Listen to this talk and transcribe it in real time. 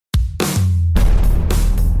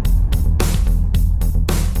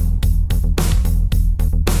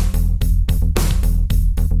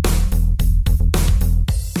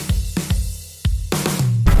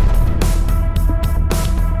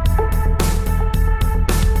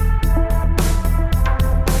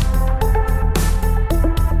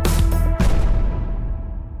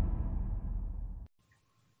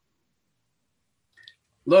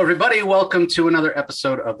Hello, everybody. Welcome to another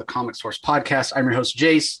episode of the Comic Source Podcast. I'm your host,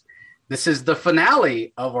 Jace. This is the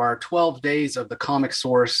finale of our 12 days of the Comic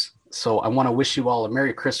Source. So I want to wish you all a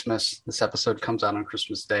Merry Christmas. This episode comes out on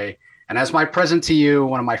Christmas Day. And as my present to you,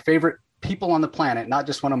 one of my favorite people on the planet, not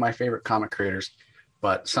just one of my favorite comic creators,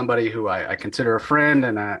 but somebody who I consider a friend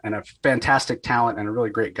and a fantastic talent and a really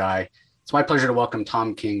great guy. It's my pleasure to welcome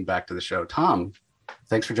Tom King back to the show. Tom,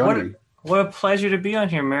 thanks for joining me. What a pleasure to be on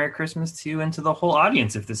here. Merry Christmas to you and to the whole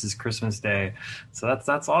audience if this is Christmas Day. So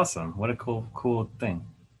that's awesome. What a cool thing.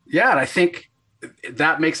 Yeah, and I think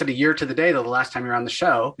that makes it a year to the day to the last time you were on the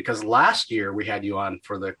show, because last year we had you on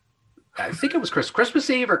for I think it was Christmas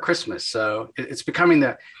Eve or Christmas. So it's becoming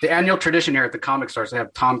the annual tradition here at the Comic Source to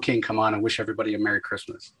have Tom King come on and wish everybody a Merry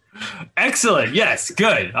Christmas. Excellent. Yes,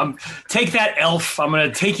 good. Take that, Elf. I'm going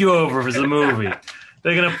to take you over for the movie.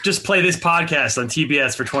 They're going to just play this podcast on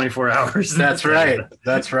TBS for 24 hours. That's right.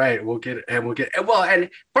 That's right. We'll get well, and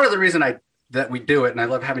part of the reason that we do it, and I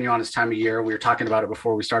love having you on this time of year, we were talking about it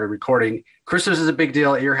before we started recording. Christmas is a big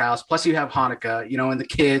deal at your house. Plus you have Hanukkah, and the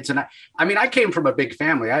kids. And I came from a big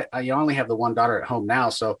family. I only have the one daughter at home now.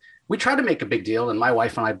 So we try to make a big deal. And my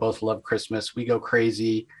wife and I both love Christmas. We go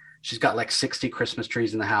crazy. She's got like 60 Christmas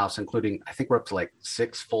trees in the house, including, I think we're up to like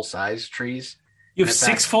 6 full-size trees. You have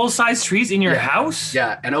 6 full-size trees in your house?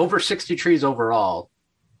 Yeah, and over 60 trees overall.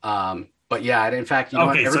 But yeah, in fact,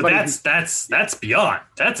 everybody. So that's beyond.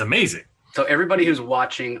 That's amazing. So everybody who's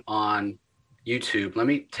watching on YouTube, let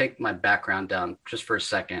me take my background down just for a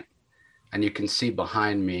second, and you can see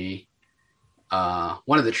behind me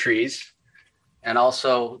one of the trees, and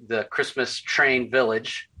also the Christmas train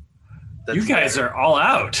village. You guys are all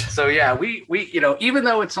out. So yeah, we even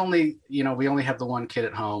though it's only we only have the one kid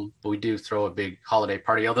at home, but we do throw a big holiday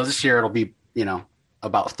party. Although this year it'll be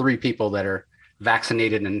about 3 people that are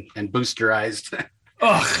vaccinated and boosterized.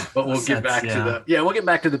 But we'll get back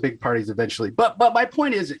to the big parties eventually. But my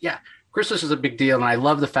point is, Christmas is a big deal, and I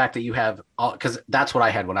love the fact that you have because that's what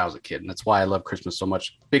I had when I was a kid, and that's why I love Christmas so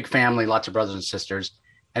much. Big family, lots of brothers and sisters,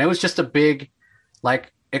 and it was just a big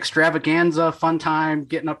extravaganza, fun time,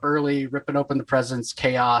 getting up early, ripping open the presents,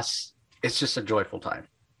 chaos. It's just a joyful time.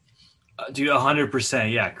 Dude,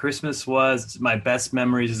 100%. Yeah. Christmas was my best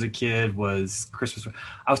memories as a kid was Christmas.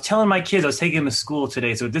 I was telling my kids, I was taking them to school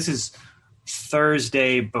today. So this is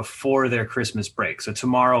Thursday before their Christmas break. So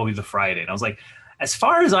tomorrow will be the Friday. And I was like, as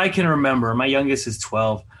far as I can remember, my youngest is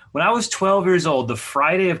 12. When I was 12 years old, the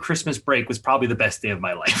Friday of Christmas break was probably the best day of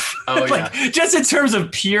my life. Oh, yeah. Just in terms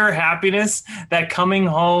of pure happiness, that coming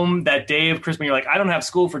home, that day of Christmas, you're like, I don't have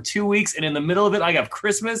school for 2 weeks. And in the middle of it, I have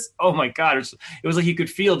Christmas. Oh, my God. It was like you could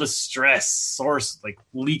feel the stress source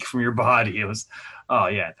leak from your body. It was,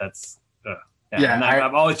 that's... Yeah, and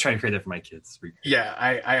I'm always trying to create that for my kids. Yeah,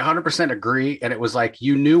 I 100% agree. And it was like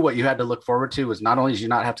you knew what you had to look forward to was not only did you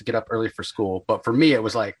not have to get up early for school, but for me, it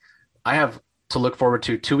was like I have to look forward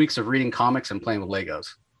to 2 weeks of reading comics and playing with Legos.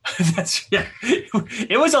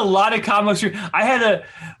 It was a lot of comics. I had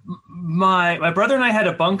my brother and I had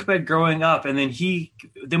a bunk bed growing up, and then we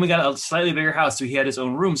got a slightly bigger house, so he had his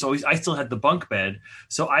own room. So I still had the bunk bed.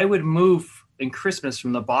 So I would move in Christmas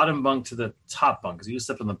from the bottom bunk to the top bunk because he just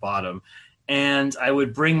slept on the bottom. And I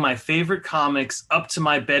would bring my favorite comics up to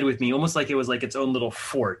my bed with me, almost like it was like its own little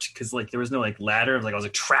fort, because there was no ladder. I was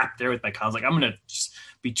trapped there with my comics. I'm gonna just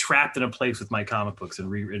be trapped in a place with my comic books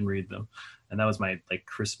and read them. And that was my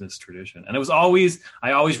Christmas tradition. And it was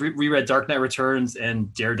I always reread Dark Knight Returns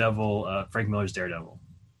and Daredevil, Frank Miller's Daredevil,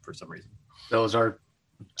 for some reason. Those are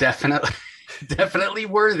definitely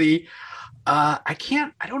worthy. I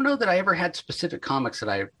don't know that I ever had specific comics that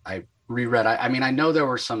I reread. I know there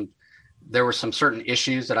were some certain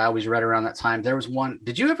issues that I always read around that time. There was one.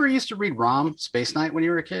 Did you ever used to read ROM, Space Knight, when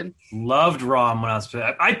you were a kid? Loved ROM when I was.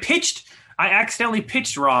 I accidentally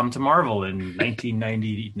pitched ROM to Marvel in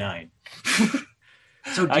 1999.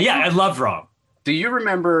 So I loved ROM. Do you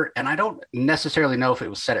remember? And I don't necessarily know if it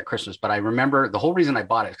was set at Christmas, but I remember the whole reason I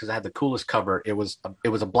bought it because it had the coolest cover. It was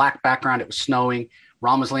a black background. It was snowing.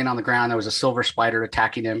 Rom was laying on the ground. There was a silver spider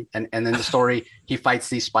attacking him, and then the story he fights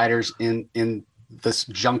these spiders in this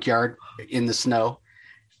junkyard in the snow.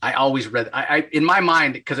 I always read I in my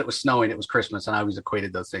mind, because it was snowing, it was Christmas, and I always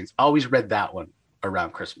equated those things. I always read that one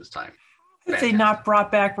around Christmas time. If they not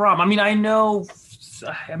brought back ROM. I remember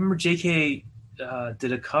JK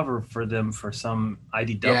did a cover for them for some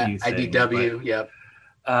IDW thing. IDW, yep.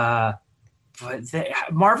 But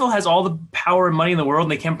Marvel has all the power and money in the world,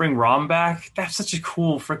 and they can't bring ROM back. That's such a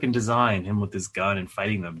cool freaking design. Him with his gun and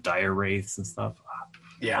fighting the dire wraiths and stuff.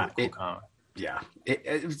 Yeah,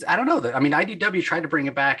 I don't know. IDW tried to bring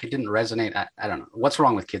it back. It didn't resonate. I don't know. What's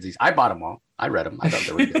wrong with kids? I bought them all. I read them. I thought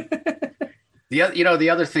they were good. The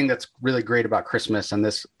other thing that's really great about Christmas, and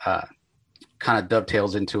this kind of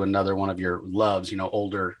dovetails into another one of your loves,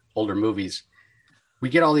 older movies. We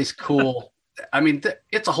get all these cool. I mean,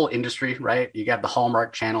 it's a whole industry, right? You got the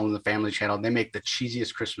Hallmark Channel and the Family Channel. They make the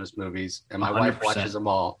cheesiest Christmas movies, and my 100%. wife watches them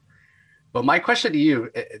all. But my question to you,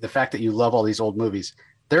 the fact that you love all these old movies,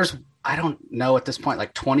 I don't know at this point,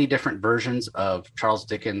 like 20 different versions of Charles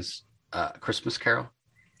Dickens' Christmas Carol.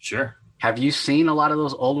 Sure. Have you seen a lot of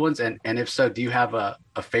those old ones? And if so, do you have a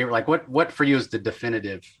favorite? Like what for you is the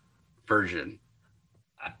definitive version?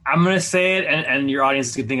 I'm going to say it, and your audience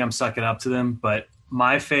is going to think I'm sucking up to them, but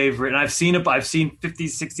my favorite, and I've seen 50s,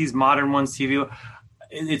 60s, modern ones, TV,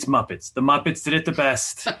 it's Muppets. The Muppets did it the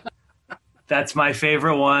best. That's my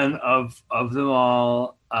favorite one of them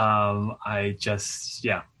all. I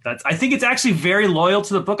think it's actually very loyal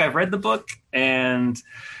to the book. I've read the book, and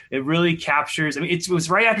it really captures. I mean, it was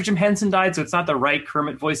right after Jim Henson died, so it's not the right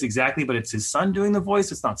Kermit voice exactly, but it's his son doing the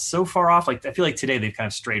voice. It's not so far off. Like I feel like today they've kind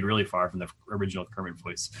of strayed really far from the original Kermit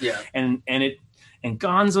voice. Yeah, and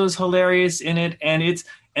Gonzo's hilarious in it,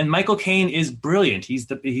 and Michael Caine is brilliant.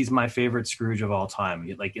 He's my favorite Scrooge of all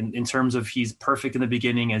time. Like in terms of he's perfect in the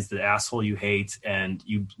beginning as the asshole you hate, and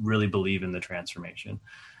you really believe in the transformation.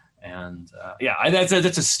 And that's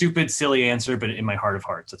a stupid, silly answer, but in my heart of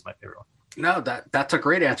hearts, that's my favorite one. No, that's a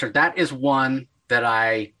great answer. That is one that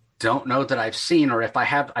I don't know that I've seen, or if I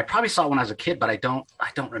have, I probably saw it when I was a kid, but I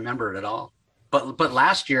don't remember it at all. But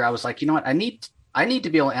last year I was like, you know what, I need to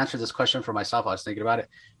be able to answer this question for myself. I was thinking about it.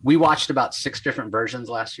 We watched about 6 different versions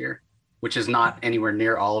last year, which is not anywhere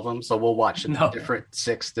near all of them. So we'll watch a different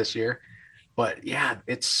 6 this year. But yeah,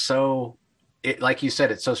 like you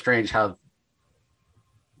said, it's so strange how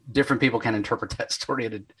different people can interpret that story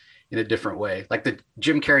in a different way. Like the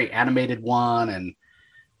Jim Carrey animated one, and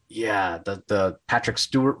the Patrick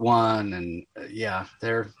Stewart one, and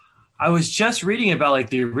I was just reading about like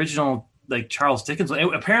the original like Charles Dickens.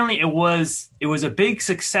 Apparently it was a big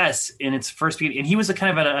success in its first beginning, and he was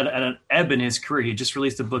kind of at an ebb in his career. He had just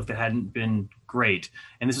released a book that hadn't been great,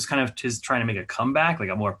 and this was kind of his trying to make a comeback, like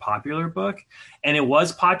a more popular book. And it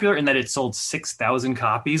was popular in that it sold 6,000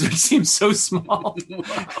 copies, which seems so small.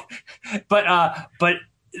 But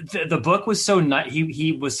the book was so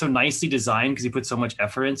he was so nicely designed because he put so much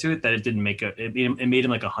effort into it that it didn't make it made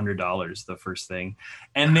him like $100 the first thing,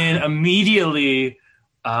 and then immediately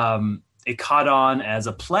it caught on as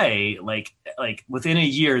a play. Like within a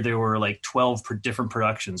year, there were like 12 different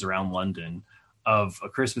productions around London of A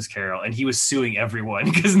Christmas Carol, and he was suing everyone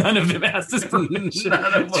because none of them asked his permission,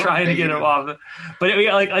 trying to get him off. But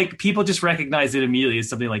like people just recognized it immediately as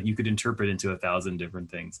something like you could interpret into 1,000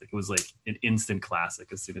 different things. Like it was like an instant classic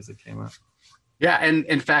as soon as it came out. Yeah, and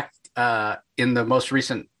in fact, in the most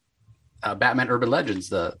recent Batman Urban Legends,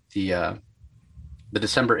 the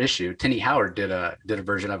December issue, Tinny Howard did a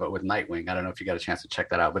version of it with Nightwing. I don't know if you got a chance to check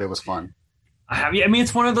that out, but it was fun. I have. I mean,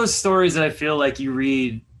 it's one of those stories that I feel like you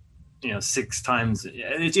read, 6 times.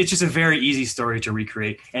 It's just a very easy story to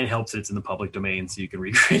recreate, and it helps that it's in the public domain, so you can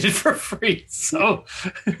recreate it for free. So,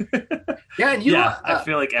 I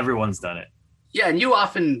feel like everyone's done it. Yeah, and you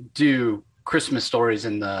often do Christmas stories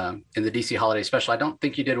in the DC Holiday Special. I don't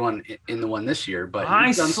think you did one in the one this year, but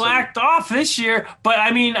I slacked off this year. But I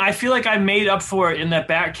mean, I feel like I made up for it in that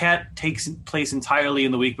Batcat takes place entirely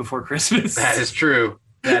in the week before Christmas. That is true.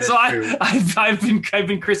 I've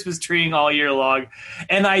been Christmas treeing all year long,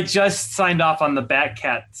 and I just signed off on the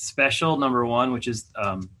Batcat special #1, which is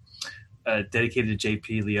dedicated to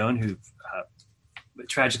J.P. Leone, who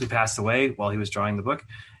tragically passed away while he was drawing the book,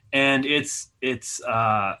 and it's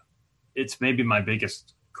maybe my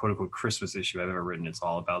biggest quote unquote Christmas issue I've ever written. It's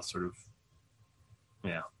all about sort of,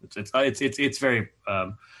 it's very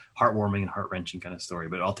heartwarming and heart wrenching kind of story,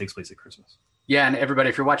 but it all takes place at Christmas. Yeah, and everybody,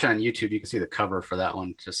 if you're watching on YouTube, you can see the cover for that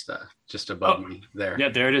one just above me there. Yeah,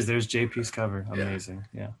 there it is. There's JP's cover. Amazing.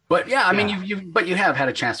 Yeah. But I mean, you have had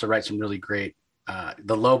a chance to write some really great.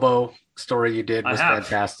 The Lobo story you did was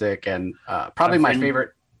fantastic, and probably my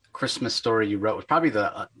favorite Christmas story you wrote was probably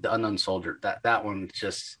the Unknown Soldier. That one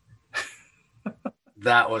just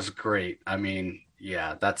that was great. I mean,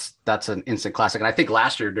 yeah, that's an instant classic. And I think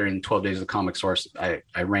last year during 12 Days of the Comic Source, I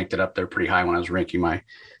ranked it up there pretty high when I was ranking my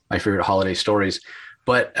favorite holiday stories.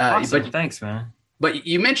 But awesome. Thanks, man. But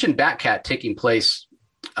you mentioned Batcat taking place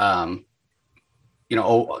in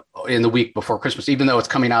the week before Christmas, even though it's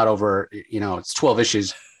coming out over, it's 12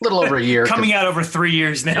 issues, a little over a year. Coming out over 3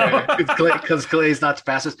 years now. Because Clay's not the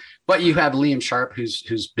fastest. But you have Liam Sharp,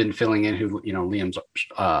 who's been filling in, Liam's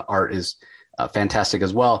art is fantastic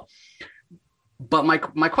as well. But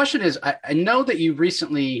my question is, I know that you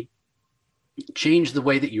recently changed the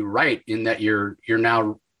way that you write, in that you're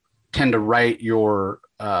now tend to write your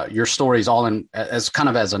stories all in as kind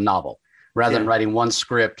of as a novel rather than writing one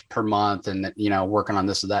script per month and, working on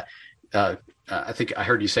this or that. I think I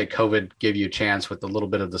heard you say COVID gave you a chance with a little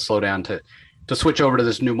bit of the slowdown to switch over to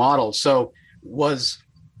this new model. So was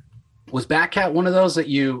Batcat one of those that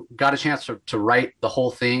you got a chance to write the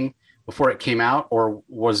whole thing before it came out, or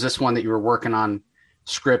was this one that you were working on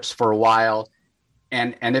scripts for a while?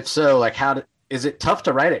 And if so, like, is it tough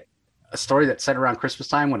to write a story that's set around Christmas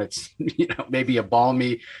time when it's, maybe a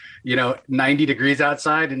balmy, 90 degrees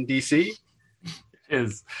outside in DC? It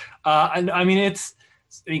is.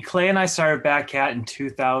 Clay and I started Batcat in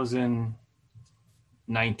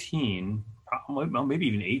 2019, well, maybe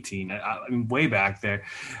even 18. I mean, way back there.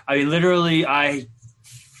 I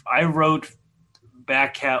wrote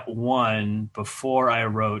Batcat 1 before I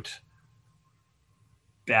wrote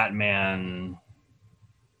Batman,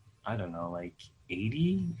 I don't know, like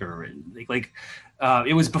 80 or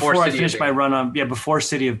it was before I finished my run on, before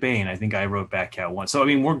City of Bane. I think I wrote Batcat 1. So, I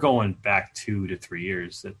mean, we're going back 2 to 3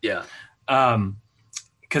 years. Yeah.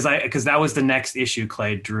 Because that was the next issue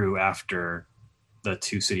Clay drew after the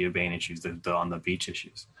 2 City of Bane issues, the on the beach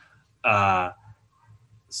issues.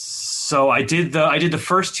 So I did the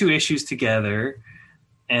first 2 issues together,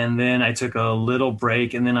 and then I took a little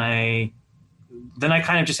break, and then I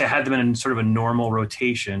kind of just had them in sort of a normal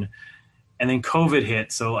rotation, and then COVID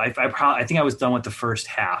hit. So I think I was done with the first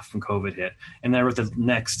half when COVID hit, and then I wrote the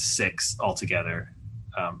next 6 altogether.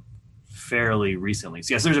 Fairly recently.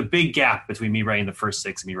 So yes, there's a big gap between me writing the first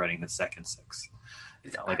 6 and me writing the second 6.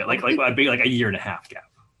 Like a year and a half gap.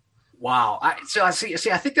 Wow. I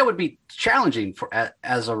think that would be challenging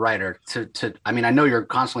as a writer to. I mean, I know you're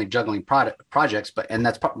constantly juggling projects, and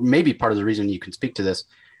that's maybe part of the reason you can speak to this.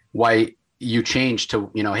 Why you changed to,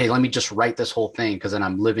 hey, let me just write this whole thing because then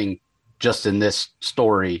I'm living just in this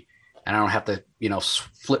story, and I don't have to,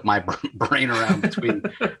 flip my brain around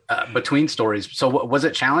between stories. So was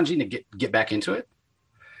it challenging to get back into it?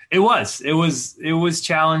 It was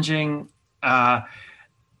challenging. It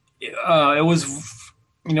was,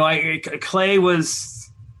 Clay was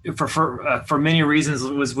for many reasons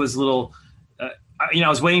was a little, I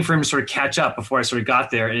was waiting for him to sort of catch up before I sort of got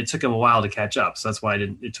there, and it took him a while to catch up. So that's why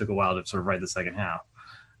it took a while to sort of write the second half.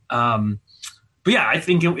 But yeah, I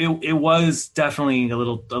think it was definitely a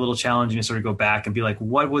little challenging to sort of go back and be like,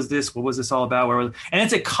 what was this? What was this all about? And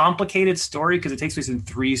it's a complicated story because it takes place in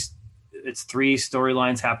 3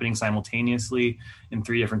 storylines happening simultaneously in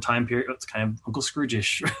 3 different time periods. It's kind of Uncle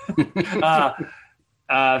Scrooge-ish.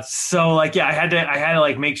 So I had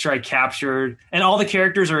to make sure I captured, and all the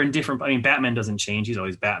characters are in different. I mean, Batman doesn't change; he's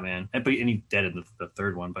always Batman, and he's dead in the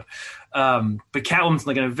third one. But Catwoman's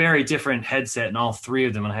in a very different headset in all 3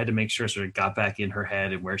 of them, and I had to make sure I sort of got back in her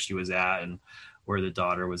head and where she was at and where the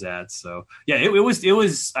daughter was at. So yeah, it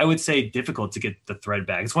was I would say difficult to get the thread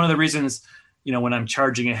back. It's one of the reasons when I'm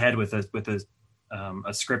charging ahead with a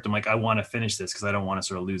script, I'm like, I want to finish this because I don't want to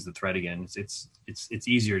sort of lose the thread again. It's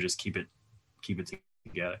easier to just keep it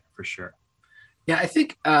together for sure. Yeah, I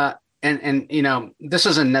think and this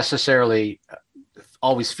isn't necessarily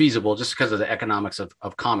always feasible just because of the economics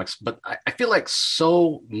of comics, but I feel like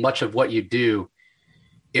so much of what you do,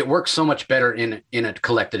 it works so much better in a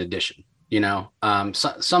collected edition.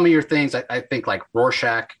 Some of your things, I think, like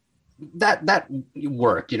Rorschach, that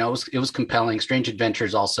worked. It was compelling. Strange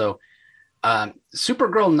Adventures also.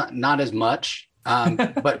 Supergirl not as much,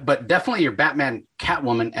 but definitely your Batman,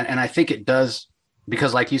 Catwoman, and I think it does.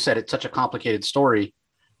 Because like you said, it's such a complicated story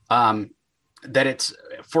that it's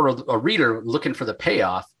for a reader looking for the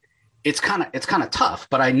payoff. It's kind of tough,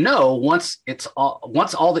 but I know once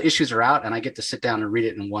all the issues are out and I get to sit down and read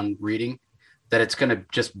it in one reading, that it's going to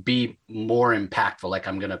just be more impactful. Like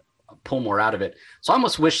I'm going to pull more out of it. So I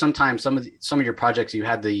almost wish sometimes some of your projects, you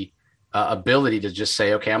had the ability to just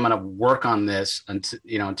say, okay, I'm going to work on this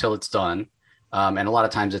until it's done. And a lot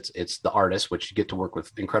of times it's the artist, which you get to work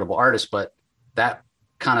with incredible artists, but that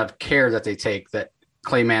kind of care that they take, that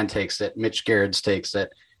Clayman takes, that Mitch Gerrits takes, that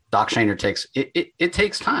Doc Shaner takes, it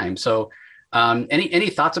takes time. So any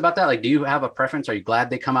thoughts about that? Like, do you have a preference? Are you glad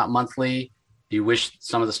they come out monthly? Do you wish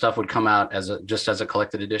some of the stuff would come out just as a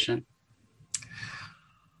collected edition?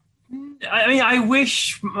 I mean, I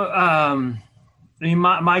wish,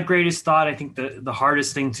 my greatest thought, I think the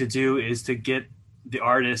hardest thing to do is to get the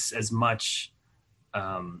artists as much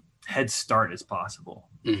head start as possible.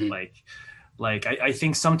 Mm-hmm. I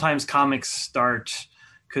think sometimes comics start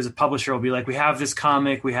because a publisher will be like, we have this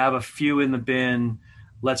comic, we have a few in the bin,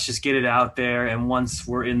 let's just get it out there. And once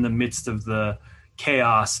we're in the midst of the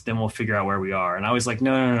chaos, then we'll figure out where we are. And I was like,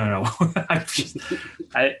 no.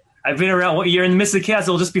 I've been around. What you're in the midst of chaos,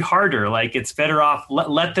 it'll just be harder. Like it's better off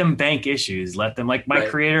let them bank issues. Let them like my Right.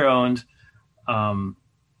 creator owned,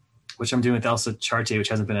 which I'm doing with Elsa Charte, which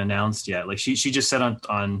hasn't been announced yet. Like she just said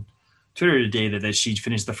on Twitter today that she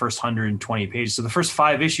finished the first 120 pages. So the first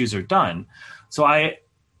 5 issues are done. So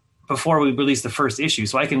before we release the first issue,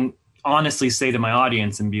 so I can honestly say to my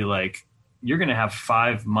audience and be like, you're going to have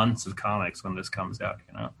 5 months of comics when this comes out,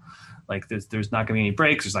 you know, like there's not going to be any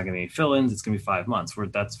breaks. There's not going to be any fill-ins. It's going to be 5 months.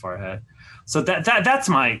 That's far ahead. So that's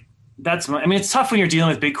my, I mean, it's tough when you're dealing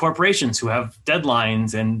with big corporations who have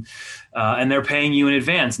deadlines and they're paying you in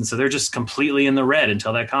advance. And so they're just completely in the red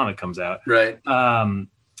until that comic comes out. Right.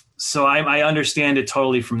 So I understand it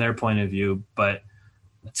totally from their point of view, but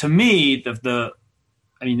to me, the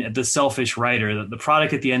selfish writer, the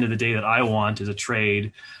product at the end of the day that I want is a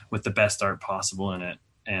trade with the best art possible in it.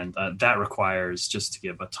 And that requires just to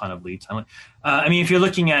give a ton of lead time. I mean, if you're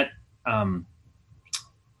looking at Human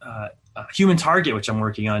Target, which I'm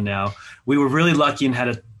working on now, we were really lucky and had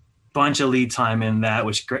a bunch of lead time in that,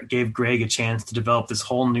 which gave Greg a chance to develop this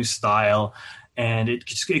whole new style. And it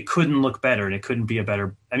couldn't look better, and it couldn't be a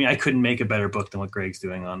better. I mean, I couldn't make a better book than what Greg's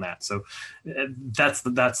doing on that. So that's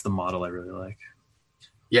the model I really like.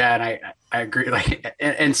 Yeah, and I agree. Like,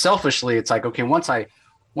 and selfishly, it's like, okay, once I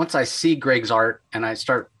see Greg's art and I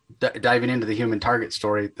start diving into the Human Target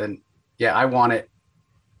story, then yeah, I want it.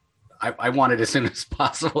 I want it as soon as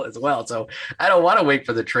possible as well. So I don't want to wait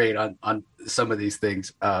for the trade on some of these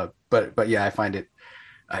things. But yeah, I find it.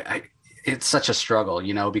 It's such a struggle,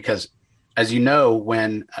 you know, because as you know,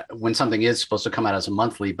 when something is supposed to come out as a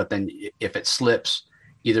monthly, but then if it slips,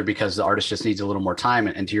 either because the artist just needs a little more time,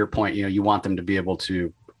 and to your point, you know, you want them to be able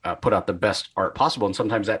to put out the best art possible, and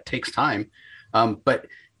sometimes that takes time. But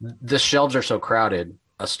the shelves are so crowded,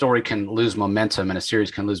 a story can lose momentum, and a series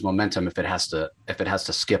can lose momentum if it has to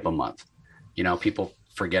skip a month. You know, people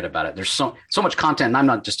forget about it. There's so much content, and I'm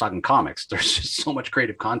not just talking comics. There's just so much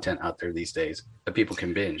creative content out there these days that people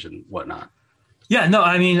can binge and whatnot. Yeah, no,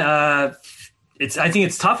 I mean, I think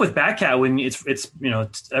it's tough with Batcat when it's you know,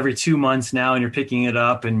 it's every 2 months now, and you're picking it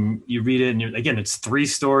up and you read it, and it's 3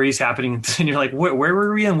 stories happening, and you're like, where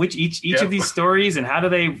were we on which each Yep. of these stories, and how do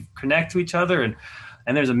they connect to each other, and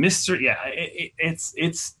there's a mystery. Yeah,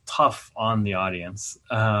 it's tough on the audience.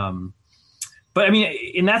 But I mean,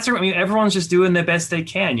 in that sort, I mean, everyone's just doing the best they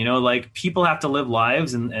can. You know, like people have to live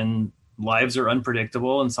lives, and lives are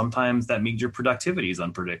unpredictable, and sometimes that means your productivity is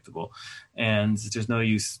unpredictable, and there's no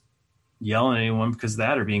use yelling at anyone because of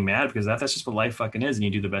that, or being mad because of that. That's just what life fucking is, and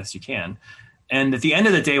you do the best you can. And at the end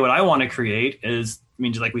of the day, what I want to create is, I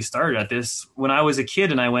mean, just like we started at this, when I was a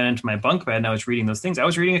kid and I went into my bunk bed and I was reading those things, I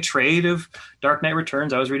was reading a trade of Dark Knight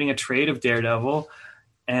Returns, I was reading a trade of Daredevil,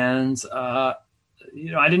 and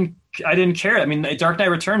you know, I didn't care. I mean, Dark Knight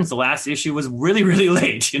Returns, the last issue was really, really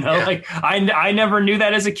late. You know, yeah. Like I never knew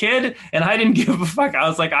that as a kid, and I didn't give a fuck. I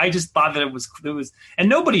was like, I just thought that it was, and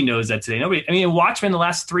nobody knows that today. Nobody. I mean, Watchmen, the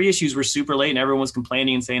last 3 issues were super late, and everyone was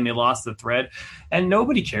complaining and saying they lost the thread, and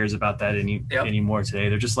nobody cares about that anymore today.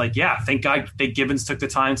 They're just like, yeah, thank God Gibbons took the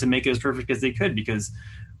time to make it as perfect as they could, because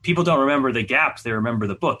people don't remember the gaps; they remember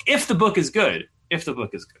the book. If the book is good,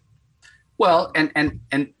 Well, and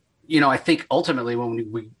you know, I think ultimately when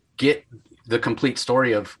we get the complete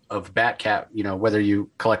story of Batcat, you know, whether you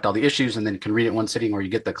collect all the issues and then can read it in one sitting, or you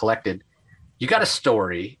get the collected, you got a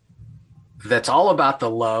story that's all about the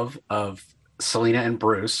love of Selina and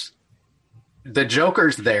Bruce. The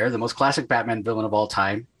Joker's there, the most classic Batman villain of all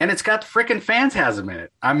time, and it's got freaking Phantasm in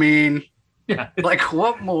it. I mean, yeah, like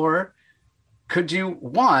what more could you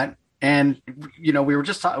want? And you know, we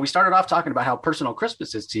started off talking about how personal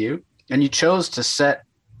Christmas is to you, and you chose to set,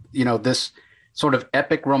 you know, this sort of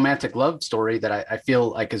epic romantic love story that I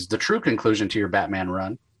feel like is the true conclusion to your Batman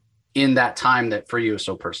run in that time that for you is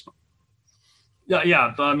so personal.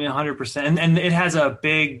 Yeah. I mean, 100%. And it has a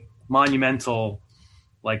big monumental,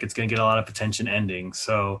 like it's going to get a lot of attention ending.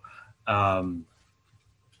 So, yeah.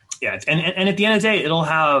 And at the end of the day, it'll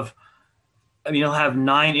have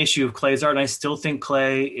 9 issues of Clay's art. And I still think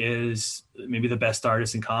Clay is maybe the best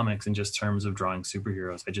artist in comics in just terms of drawing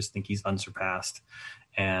superheroes. I just think he's unsurpassed.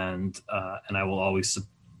 And I will always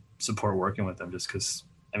support working with him, just because,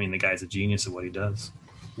 I mean, the guy's a genius at what he does.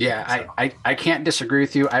 Yeah, so. I can't disagree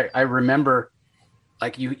with you. I remember,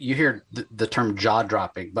 like you hear the term jaw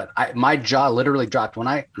dropping, but my jaw literally dropped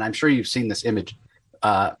and I'm sure you've seen this image.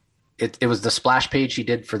 It was the splash page he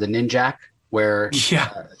did for the Ninjak, where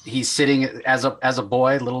he's sitting as a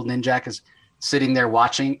boy, little Ninjak is sitting there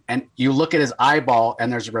watching, and you look at his eyeball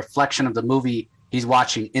and there's a reflection of the movie he's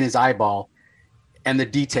watching in his eyeball. And the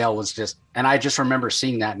detail was and I just remember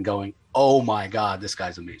seeing that and going, oh my God, this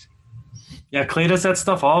guy's amazing. Yeah, Clay does that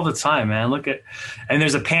stuff all the time, man. And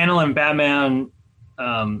there's a panel in Batman,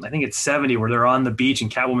 I think it's 70, where they're on the beach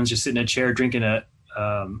and Catwoman's just sitting in a chair drinking a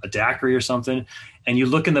daiquiri or something. And you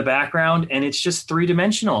look in the background and it's just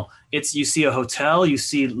three-dimensional. You see a hotel, you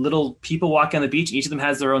see little people walking on the beach. Each of them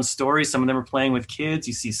has their own story. Some of them are playing with kids.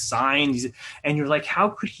 You see signs and you're like, how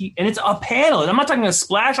could he? And it's a panel. I'm not talking a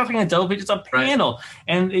splash, I'm not talking a double page. It's a panel.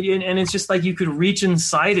 Right. And it's just like you could reach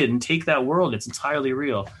inside it and take that world. It's entirely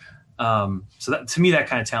real. So that, to me, that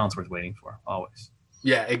kind of talent's worth waiting for always.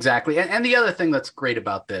 Yeah, exactly. And the other thing that's great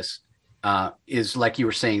about this is, like you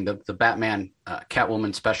were saying, the Batman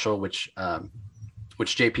Catwoman special, which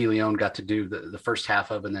JP Leone got to do the first half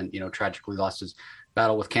of, and then, tragically lost his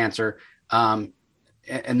battle with cancer. And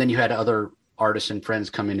then you had other artists and friends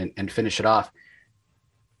come in and finish it off.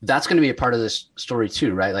 That's going to be a part of this story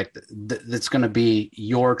too, right? Like that's going to be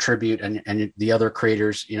your tribute and the other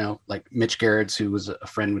creators, like Mitch Gerrits, who was a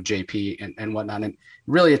friend with JP and whatnot. And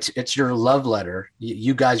really it's your love letter,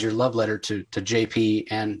 you guys, your love letter to JP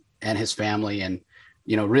and his family. And,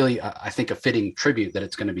 really, I think a fitting tribute that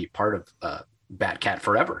it's going to be part of Batcat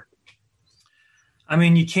forever. I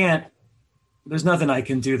mean, there's nothing I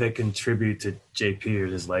can do that contribute to JP or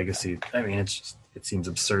his legacy. I mean, it seems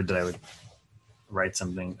absurd that I would write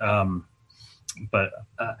something. So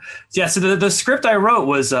the script I wrote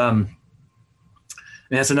was, and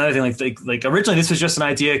that's another thing, like originally this was just an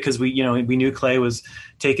idea because we knew Clay was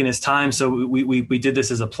taking his time. So we did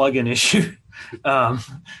this as a plug-in issue. And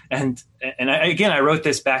I wrote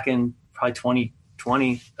this back in probably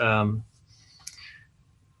 2020.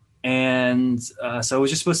 So it was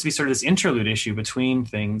just supposed to be sort of this interlude issue between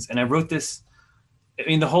things. And I wrote this, I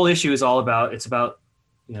mean, the whole issue is it's about,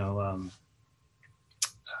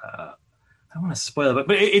 I don't want to spoil it,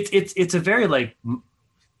 but it's a very like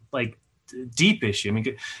deep issue. I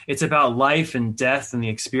mean, it's about life and death and the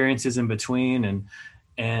experiences in between.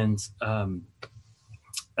 And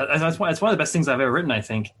that's one of the best things I've ever written, I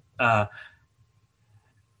think.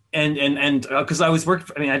 And because I'd worked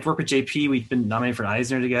with JP. We'd been nominated for an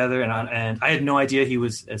Eisner together, and I had no idea he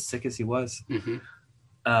was as sick as he was. Mm-hmm.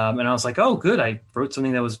 And I was like, oh, good. I wrote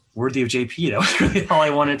something that was worthy of JP. That was really all I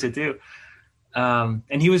wanted to do.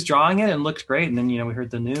 And he was drawing it and looked great. And then, we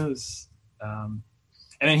heard the news. And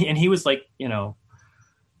he was like, I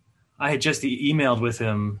had just emailed with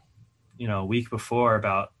him, a week before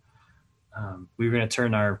about, we were going to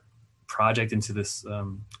turn our project into this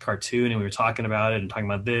cartoon, and we were talking about it and talking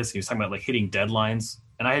about this. And he was talking about like hitting deadlines,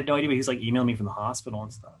 and I had no idea. But he's like emailing me from the hospital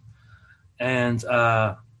and stuff, and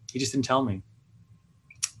he just didn't tell me.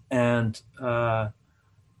 And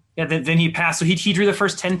then he passed. So he drew the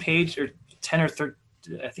first 10 or 13,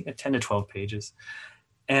 I think 10 to 12 pages,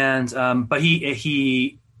 and but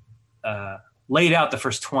he laid out the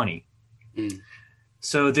first 20. Mm.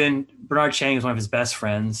 So then Bernard Chang is one of his best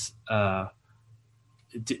friends.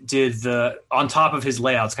 Did on top of his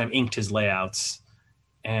layouts, kind of inked his layouts,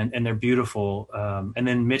 and they're beautiful. And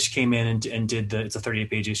then Mitch came in and did it's a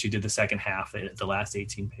 38-page issue, did the second half, the last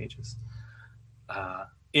 18 pages.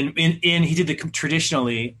 He did the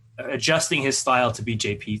traditionally adjusting his style to be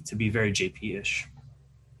very JP-ish,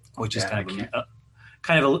 which is kind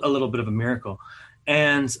of a little bit of a miracle.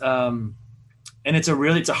 And it's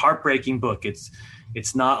a heartbreaking book.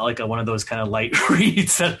 It's not like one of those kind of light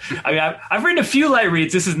reads. I mean, I've written a few light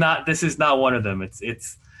reads. This is not one of them. And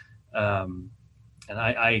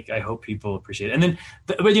I hope people appreciate it. And then,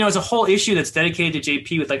 but it's a whole issue that's dedicated to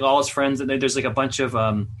JP with like all his friends. And there's like a bunch of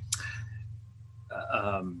like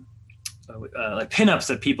pinups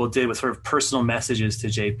that people did with sort of personal messages to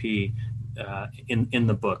JP in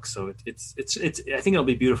the book. So it's I think it'll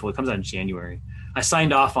be beautiful. It comes out in January. I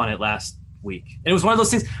signed off on it last week. And it was one of those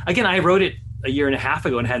things. Again, I wrote it a year and a half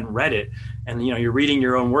ago and hadn't read it. And you're reading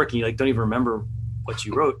your own work and you like don't even remember what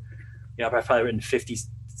you wrote. I've probably written 50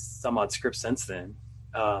 some odd scripts since then.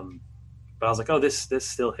 But I was like, oh, this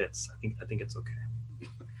still hits. I think it's okay.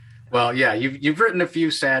 Well, yeah, you've written a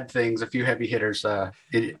few sad things, a few heavy hitters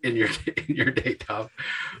in your day, Tom.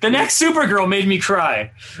 The next Supergirl made me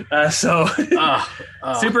cry.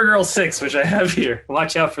 Supergirl 6, which I have here.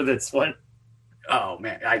 Watch out for this one. Oh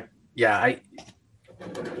man, I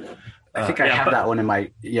think I have that one in my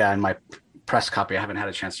press copy. I haven't had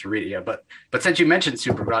a chance to read it yet. But since you mentioned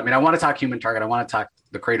Supergirl, I mean, I want to talk Human Target. I want to talk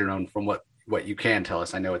the Creator Known from what you can tell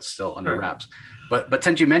us. I know it's still under wraps. But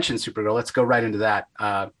since you mentioned Supergirl, let's go right into that.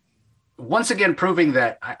 Once again, proving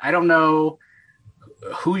that I don't know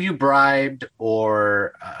who you bribed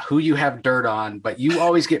or who you have dirt on, but you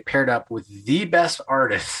always get paired up with the best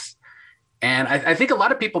artists. And I think a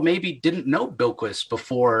lot of people maybe didn't know Bilquis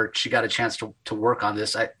before she got a chance to work on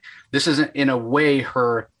this. This isn't in a way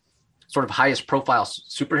her sort of highest profile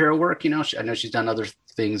superhero work. I know she's done other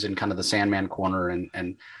things in kind of the Sandman corner,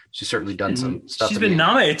 and she's certainly done some stuff. She's been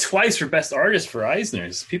nominated twice for Best Artist for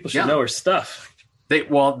Eisner's. People should know her stuff.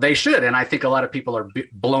 They should, and I think a lot of people are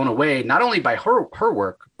blown away not only by her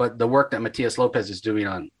work, but the work that Matias Lopez is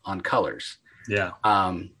doing on colors. Yeah.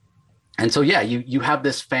 And so you have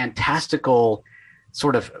this fantastical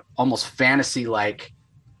sort of almost fantasy like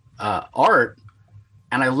art,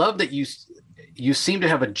 and I love that you seem to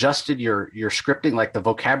have adjusted your scripting, like the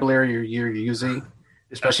vocabulary you're using,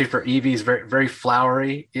 especially for Evie, is very, very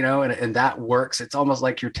flowery, and that works. It's almost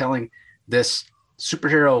like you're telling this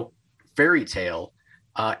superhero fairy tale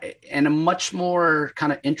in a much more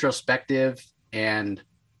kind of introspective and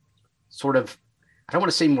sort of, I don't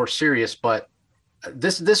want to say more serious, but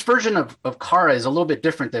this version of Kara is a little bit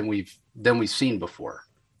different than we've seen before.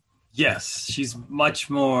 Yes, she's much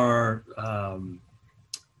more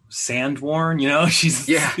sand worn, she's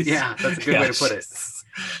that's a good way to put it.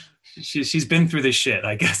 She's been through this shit,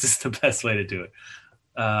 I guess is the best way to do it.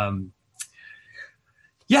 I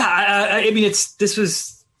mean,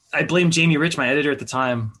 I blame Jamie Rich, my editor at the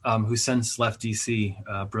time, who since left DC,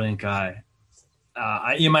 brilliant guy.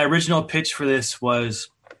 My original pitch for this was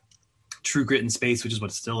True Grit in Space, which is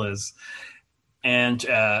what it still is. And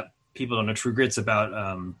people don't know True Grit's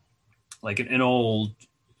about like an old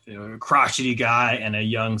crotchety guy and a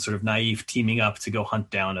young sort of naive teaming up to go hunt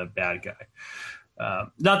down a bad guy.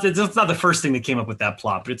 That's not the first thing that came up with that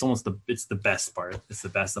plot, but it's the best part. It's the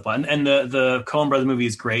best of the plot. And the Coen Brothers movie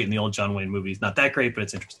is great, and the old John Wayne movie is not that great, but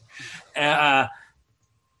it's interesting. And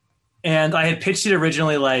I had pitched it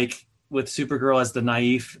originally like with Supergirl as the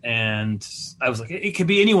naive, and I was like, it could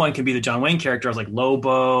be anyone can be the John Wayne character. I was like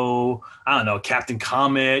Lobo, I don't know, Captain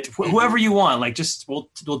Comet, whoever you want. Like, just we'll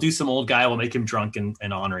do some old guy, we'll make him drunk and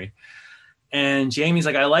ornery. And Jamie's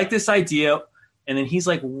like, I like this idea. And then he's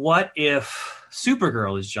like, what if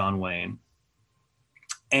Supergirl is John Wayne?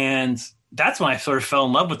 And that's when I sort of fell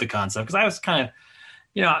in love with the concept, because I was kind of,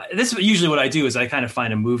 this is usually what I do is I kind of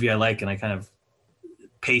find a movie I like and I kind of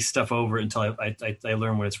paste stuff over it until I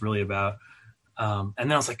learn what it's really about. And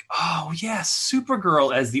then I was like, oh yes,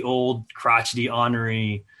 Supergirl as the old crotchety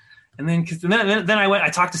ornery. And then I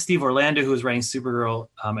talked to Steve Orlando, who was writing Supergirl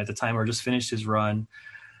at the time, or just finished his run.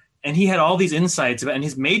 And he had all these insights about, and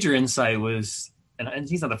his major insight was, and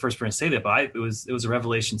he's not the first person to say that, but it was a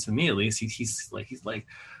revelation to me, at least. He's like,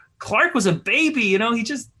 Clark was a baby, he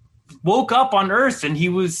just woke up on Earth and he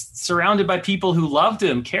was surrounded by people who loved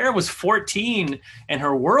him. Kara was 14 and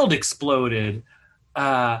her world exploded.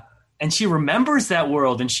 And she remembers that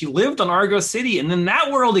world, and she lived on Argo City, and then that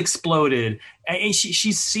world exploded. And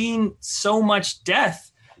she's seen so much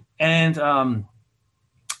death. And that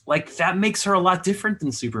makes her a lot different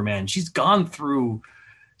than Superman. She's gone through,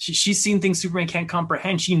 she's seen things Superman can't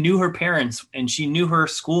comprehend. She knew her parents and she knew her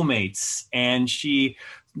schoolmates, and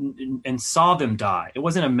and saw them die. It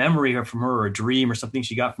wasn't a memory from her or a dream or something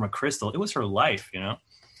she got from a crystal. It was her life, And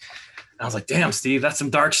I was like, damn, Steve, that's some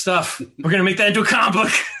dark stuff. We're going to make that into a comic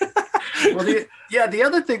book. Well, the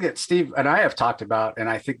other thing that Steve and I have talked about, and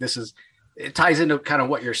I think it ties into kind of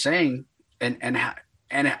what you're saying, and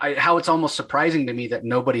how it's almost surprising to me that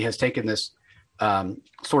nobody has taken this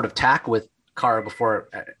sort of tack with Kara before,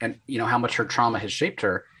 and how much her trauma has shaped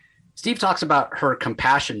her. Steve talks about her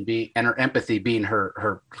compassion and her empathy being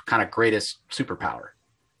her kind of greatest superpower,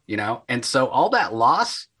 and so all that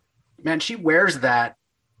loss, man, she wears that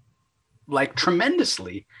like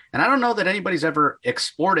tremendously. And I don't know that anybody's ever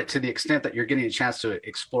explored it to the extent that you're getting a chance to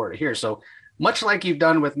explore it here. So much like you've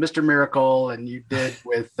done with Mr. Miracle and you did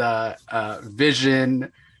with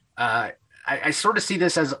Vision, I sort of see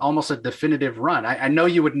this as almost a definitive run. I know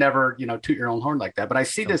you would never, toot your own horn like that, but I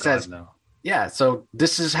see this as, no. Yeah. So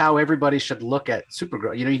this is how everybody should look at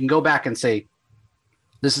Supergirl. You can go back and say,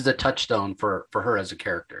 this is a touchstone for her as a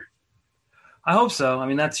character. I hope so. I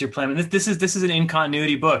mean, that's your plan. This is an in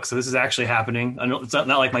continuity book, so this is actually happening. I know it's not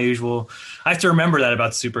like my usual. I have to remember that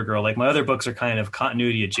about Supergirl. Like my other books are kind of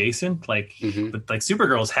continuity adjacent. But like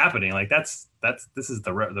Supergirl is happening. Like this is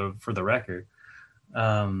the for the record.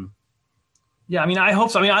 Yeah, I mean, I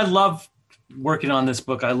hope so. I mean, I love working on this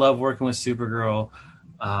book. I love working with Supergirl.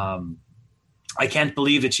 I can't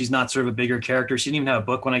believe that she's not sort of a bigger character. She didn't even have a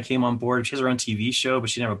book when I came on board. She has her own TV show,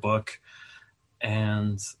 but she didn't have a book.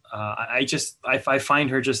 And I find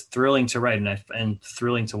her just thrilling to write and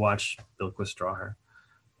thrilling to watch Bilquis draw her.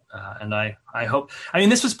 And I hope, I mean,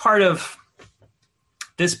 this was part of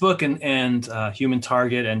this book and Human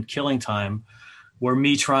Target and Killing Time were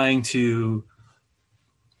me trying to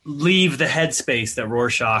leave the headspace that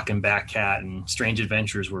Rorschach and Batcat and Strange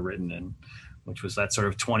Adventures were written in, which was that sort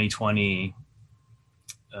of 2020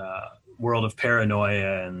 world of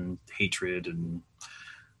paranoia and hatred and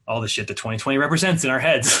all the shit that 2020 represents in our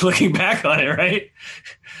heads looking back on it, right?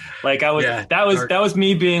 Like that was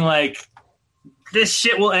me being like, this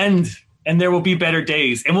shit will end and there will be better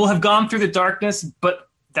days and we'll have gone through the darkness, but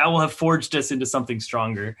that will have forged us into something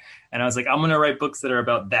stronger. And I was like, I'm going to write books that are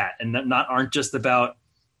about that and aren't just about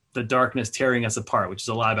the darkness tearing us apart, which is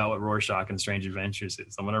a lot about what Rorschach and Strange Adventures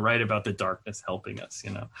is. I'm going to write about the darkness helping us,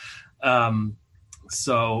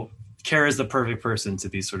 So Kara is the perfect person to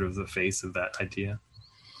be sort of the face of that idea.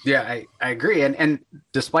 Yeah, I agree. And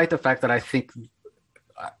despite the fact that I think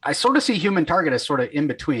I sort of see Human Target as sort of in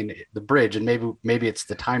between the bridge, and maybe it's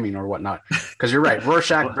the timing or whatnot. Because you're right,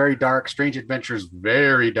 Rorschach, very dark, Strange Adventures,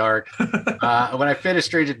 very dark. When I finished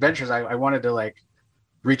Strange Adventures, I wanted to like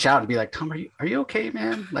reach out and be like, Tom, are you okay,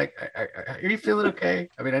 man? Like, are you feeling okay?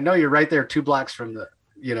 I mean, I know you're right there 2 blocks from the,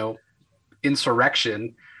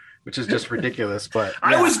 insurrection, which is just ridiculous. But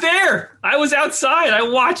yeah. I was there. I was outside. I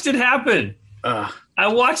watched it happen. I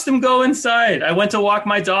watched them go inside. I went to walk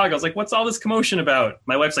my dog. I was like, what's all this commotion about?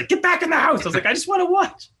 My wife's like, get back in the house. I was like, I just want to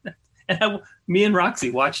watch. And me and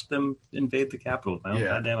Roxy watched them invade the Capitol with my own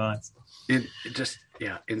goddamn eyes. It just,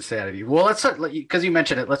 insanity. Well, let's, because you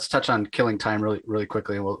mentioned it, let's touch on Killing Time really, really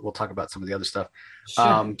quickly, and we'll talk about some of the other stuff.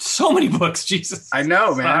 Sure. So many books, Jesus. I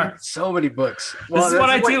know, man. So many books. Well, this is what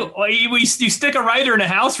I do. You stick a writer in a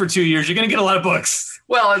house for 2 years, you're going to get a lot of books.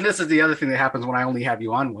 Well, and this is the other thing that happens when I only have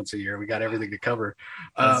you on once a year. We got everything to cover.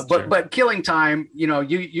 But Killing Time, you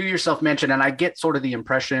yourself mentioned, and I get sort of the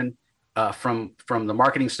impression from the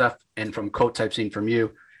marketing stuff and from quotes I've seen from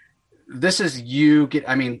you. This is your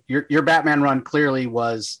Batman run clearly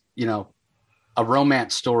was, a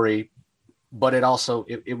romance story, but it also,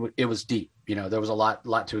 it was deep. There was a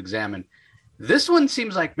lot to examine. This one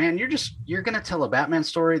seems like, man, you're going to tell a Batman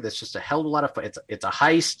story that's just a hell of a lot of fun. It's a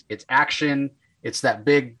heist, it's action, it's that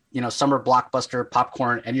big, summer blockbuster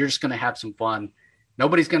popcorn, and you're just going to have some fun.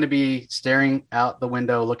 Nobody's going to be staring out the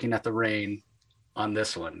window looking at the rain on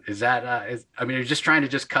this one. Is that, you're just trying to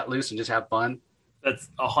just cut loose and just have fun? That's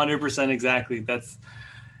 100% exactly. That's,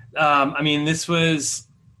 this was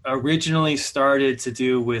originally started to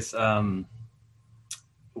do with, as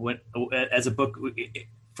a book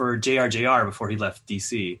for JRJR before he left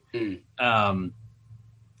DC. And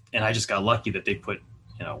I just got lucky that they put,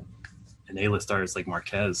 an A-list artist like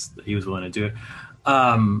Marquez, that he was willing to do it.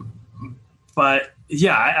 But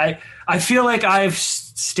yeah, I feel like I've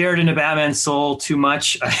stared into Batman's soul too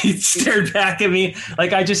much. He stared back at me.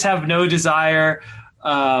 Like I just have no desire.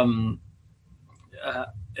 There's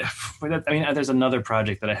another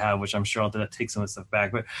project that I have, which I'm sure I'll take some of the stuff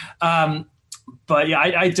back. But yeah,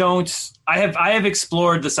 I don't. I have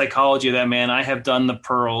explored the psychology of that man. I have done the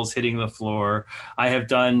pearls hitting the floor. I have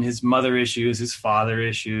done his mother issues, his father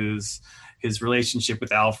issues, his relationship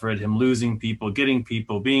with Alfred, him losing people, getting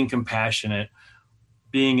people, being compassionate,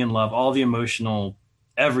 being in love, all the emotional,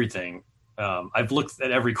 everything. I've looked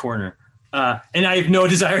at every corner, and I have no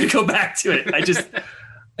desire to go back to it. I just,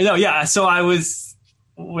 So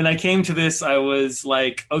when I came to this, I was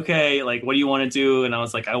like, okay, like, what do you want to do? And I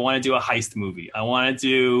was like, I want to do a heist movie. I want to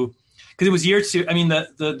do, because it was year 2. I mean,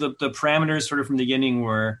 the parameters sort of from the beginning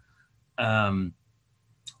were,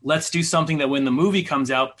 let's do something that when the movie comes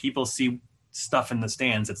out, people see stuff in the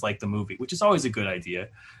stands. It's like the movie, which is always a good idea.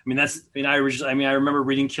 I remember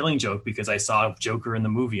reading Killing Joke because I saw Joker in the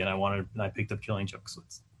movie and I picked up Killing Joke.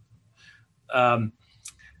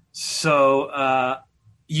 So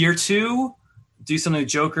year 2, do something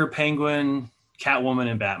Joker, Penguin, Catwoman,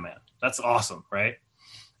 and Batman. That's awesome, right?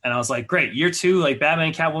 And I was like, great. Year 2, like Batman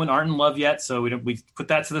and Catwoman aren't in love yet, so we put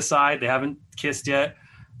that to the side. They haven't kissed yet,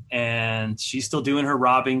 and she's still doing her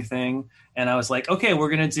robbing thing. And I was like, okay, we're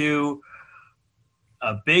gonna do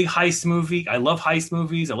a big heist movie. I love heist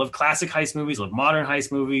movies. I love classic heist movies. I love modern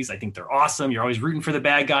heist movies. I think they're awesome. You're always rooting for the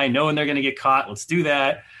bad guy, knowing they're gonna get caught. Let's do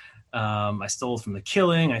that. I stole from The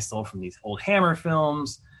Killing. I stole from these old Hammer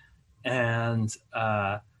films. And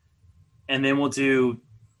then we'll do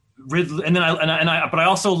Ridley, and then but I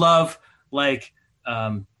also love like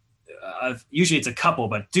usually it's a couple,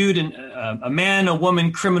 but dude and a man, a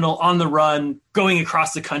woman, criminal on the run, going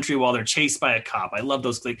across the country while they're chased by a cop. I love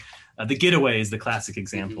those. Like The Getaway is the classic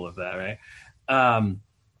example of that, right?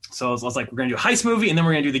 So I was like, we're gonna do a heist movie, and then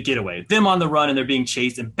we're gonna do The Getaway, them on the run and they're being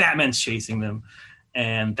chased, and Batman's chasing them,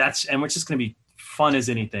 and it's just gonna be fun as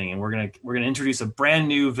anything. And we're gonna introduce a brand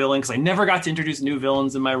new villain, because I never got to introduce new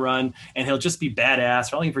villains in my run, and he'll just be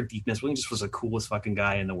badass. We're not looking for deepness. We just was the coolest fucking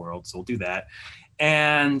guy in the world, so we'll do that.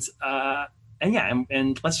 And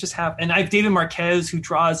let's just have. And I have David Marquez, who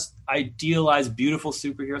draws idealized, beautiful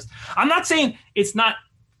superheroes. I'm not saying it's not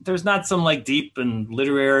there's not some like deep and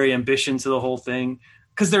literary ambition to the whole thing.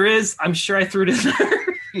 Because there is, I'm sure I threw it in there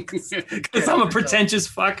because I'm a pretentious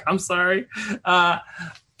fuck. I'm sorry,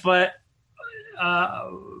 but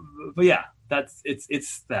yeah,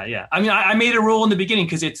 it's that. Yeah, I mean, I made a rule in the beginning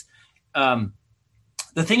because it's the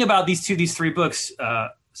thing about these three books,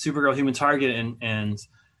 Supergirl, Human Target, and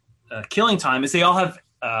Killing Time, is they all have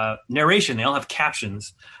narration. They all have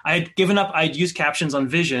captions. I had given up. I'd used captions on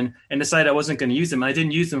Vision and decided I wasn't going to use them. And I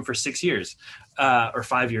didn't use them for 6 years or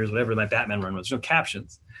 5 years, whatever my Batman run was. There's no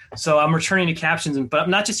captions. So I'm returning to captions, but I'm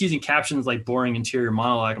not just using captions like boring interior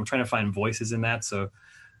monologue. I'm trying to find voices in that. So,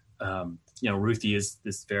 Ruthie is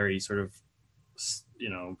this very sort of,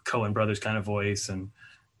 Coen Brothers kind of voice. And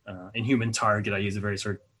in Human Target, I use a very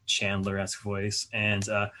sort of Chandler-esque voice. And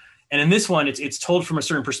in this one, it's told from a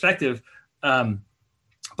certain perspective.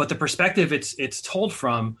 But the perspective it's told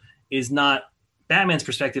from is not Batman's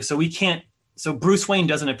perspective. So Bruce Wayne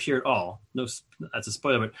doesn't appear at all. No, that's a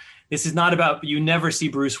spoiler, but this is not about, you never see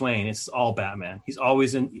Bruce Wayne. It's all Batman.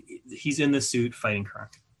 He's in the suit fighting crime.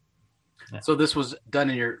 Yeah. So this was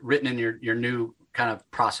written in your new kind of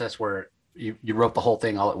process where you wrote the whole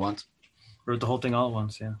thing all at once. Wrote the whole thing all at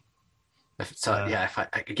once. Yeah. So I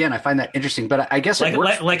find that interesting, but I guess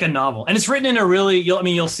like a novel, and it's written in a really,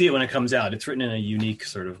 you'll see it when it comes out. It's written in a unique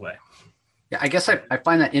sort of way. Yeah, I guess I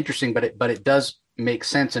find that interesting, but it does make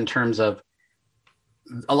sense in terms of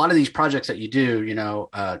a lot of these projects that you do,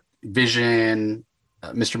 Vision,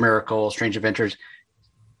 Mr. Miracle, Strange Adventures,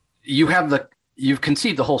 you've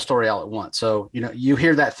conceived the whole story all at once. So, you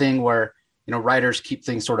hear that thing where, writers keep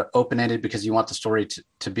things sort of open-ended because you want the story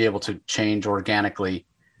to be able to change organically.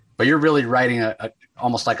 But you're really writing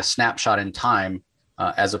almost like a snapshot in time,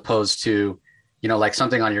 as opposed to, like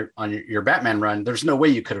something on your Batman run. There's no way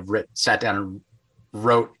you could have sat down and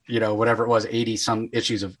wrote, whatever it was, 80 some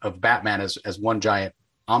issues of Batman as one giant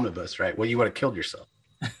omnibus, right? Well, you would have killed yourself.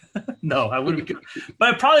 No, I wouldn't.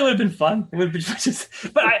 But it probably would have been fun. It would have been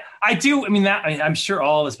just. But I'm sure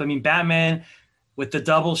all of this. But Batman with the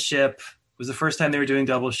double ship was the first time they were doing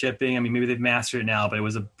double shipping. Maybe they've mastered it now, but it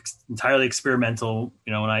was entirely experimental,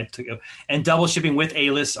 when I took it. And double shipping with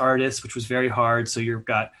A-list artists, which was very hard. So you've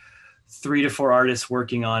got 3 to 4 artists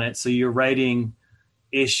working on it. So you're writing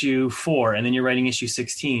issue 4, and then you're writing issue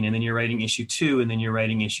 16, and then you're writing issue 2, and then you're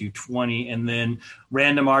writing issue 20, and then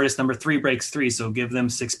random artist number 3 breaks 3. So give them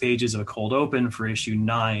 6 pages of a cold open for issue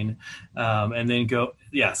 9, and then go.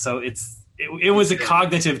 Yeah. So it was a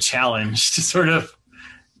cognitive challenge to sort of,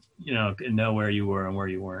 know where you were and where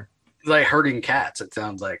you weren't. Like herding cats, it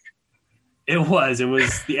sounds like. It was,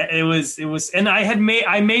 and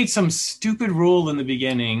I made some stupid rule in the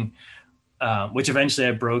beginning, which eventually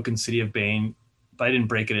I broke in City of Bane, but I didn't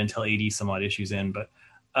break it until 80 some odd issues in. But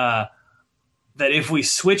that if we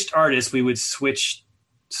switched artists, we would switch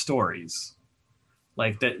stories,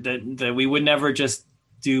 like that we would never just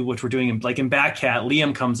do what we're doing in Batcat.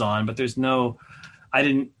 Liam comes on, but there's no.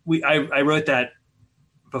 I wrote that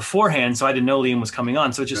beforehand, so I didn't know Liam was coming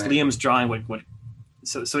on. So it's just right. Liam's drawing what.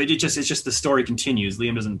 So it's just the story continues.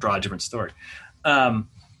 Liam doesn't draw a different story.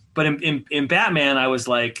 But in Batman, I was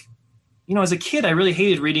like, as a kid, I really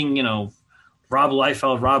hated reading, Rob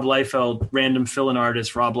Liefeld, random fill-in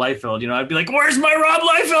artist, Rob Liefeld. I'd be like, where's my Rob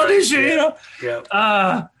Liefeld issue?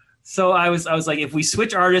 Yeah. So I was like, if we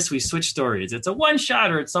switch artists, we switch stories. It's a one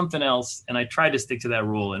shot or it's something else. And I tried to stick to that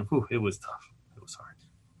rule, and it was tough. It was hard.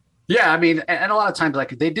 Yeah, and a lot of times,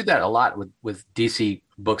 like they do that a lot with DC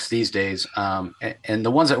books these days. And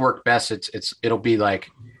the ones that work best, it'll be like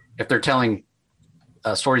if they're telling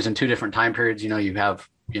stories in 2 different time periods. You have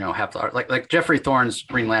half the art. Like Jeffrey Thorne's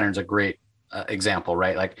Green Lantern's a great example,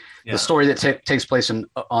 right? Like the story that takes place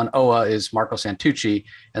on Oa is Marco Santucci,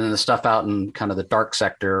 and then the stuff out in kind of the dark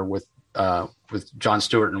sector with John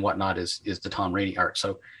Stewart and whatnot is the Tom Rainey art.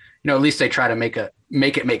 So at least they try to make it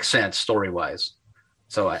make sense story wise.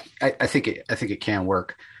 So I think it can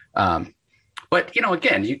work. But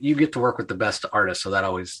again, you get to work with the best artists, so that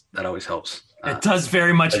always helps. It does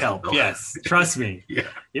very much help. Yes, trust me. Yeah,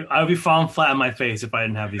 I would be falling flat on my face if I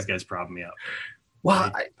didn't have these guys propping me up.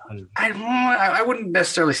 Well, I wouldn't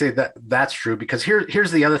necessarily say that that's true, because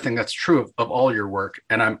here's the other thing that's true of all your work,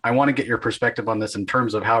 and I want to get your perspective on this in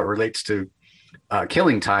terms of how it relates to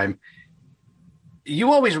Killing Time.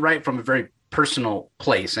 You always write from a very personal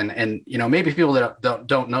place, and maybe people that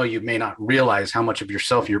don't know you may not realize how much of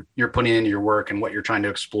yourself you're putting into your work and what you're trying to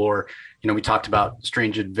explore. We talked about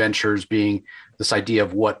Strange Adventures being this idea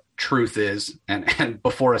of what truth is, and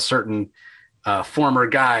before a certain former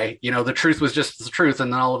guy, the truth was just the truth,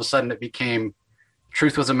 and then all of a sudden it became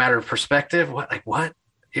truth was a matter of perspective. What?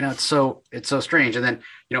 It's so strange. And then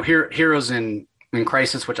Heroes in in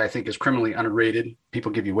Crisis, which I think is criminally underrated.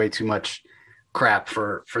 People give you way too much crap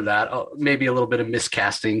for that. Maybe a little bit of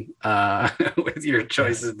miscasting with your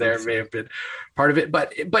choices there may have been part of it,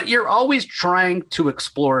 but you're always trying to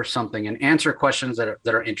explore something and answer questions that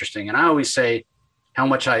are interesting. And I always say how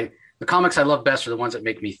much the comics I love best are the ones that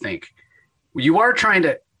make me think. You are trying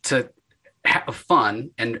to have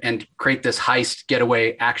fun and create this heist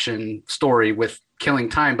getaway action story with killing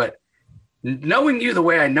time, but knowing you the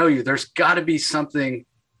way I know you, there's got to be something.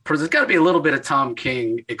 There's got to be a little bit of Tom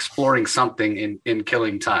King exploring something in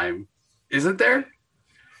Killing Time, isn't there?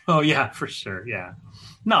 Oh yeah, for sure. Yeah.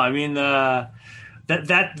 No, I mean that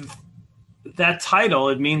title,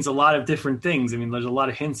 it means a lot of different things. I mean, there's a lot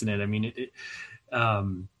of hints in it. I mean,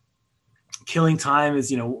 Killing Time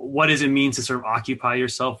is, what does it mean to sort of occupy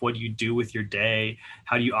yourself? What do you do with your day?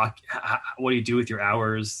 What do you do with your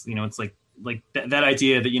hours? It's like that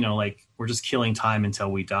idea that, like we're just killing time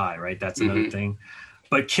until we die. Right. That's another thing.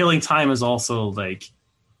 But killing time is also like,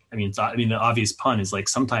 the obvious pun is like,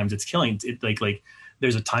 sometimes it's killing it. Like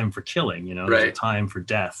there's a time for killing, there's a time for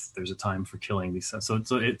death. There's a time for killing these. So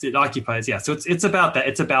it occupies. Yeah. So it's about that.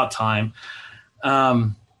 It's about time.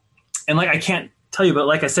 And like, I can't tell you, but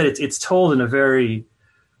like I said, it's told in a very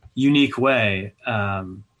unique way.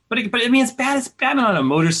 But it's bad. It's Batman on a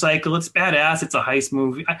motorcycle. It's badass. It's a heist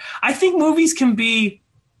movie. I think movies can be,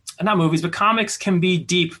 not movies, but comics can be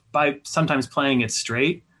deep by sometimes playing it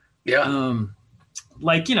straight. Yeah.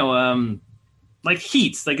 Like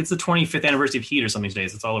Heat. Like it's the 25th anniversary of Heat or something today.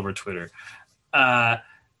 So it's all over Twitter.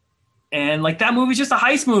 And like that movie's just a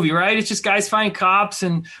heist movie, right? It's just guys fighting cops.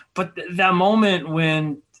 But that moment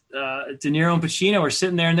when De Niro and Pacino are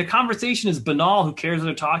sitting there and the conversation is banal. Who cares what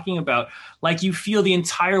they're talking about? Like you feel the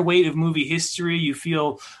entire weight of movie history. You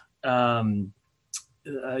feel like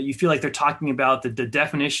they're talking about the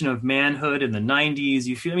definition of manhood in the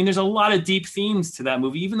 90s. There's a lot of deep themes to that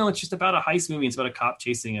movie, even though it's just about a heist movie. It's about a cop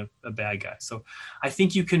chasing a bad guy. So I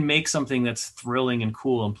think you can make something that's thrilling and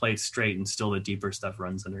cool and play it straight, and still the deeper stuff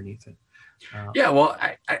runs underneath it. Yeah, well,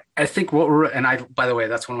 I think by the way,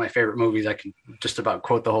 that's one of my favorite movies. I can just about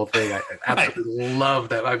quote the whole thing. I absolutely love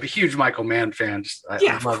that. I'm a huge Michael Mann fan. I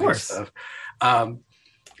love his stuff. But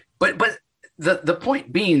the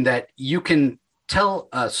point being that you can tell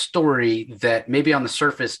a story that maybe on the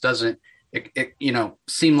surface doesn't,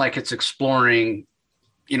 seem like it's exploring,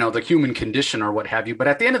 the human condition or what have you. But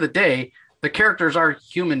at the end of the day, the characters are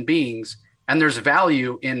human beings, and there's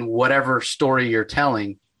value in whatever story you're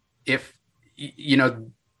telling. If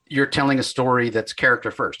you're telling a story that's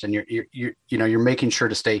character first, and you're making sure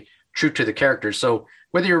to stay true to the characters. So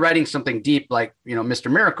whether you're writing something deep like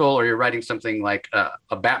Mr. Miracle, or you're writing something like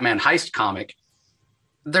a Batman heist comic,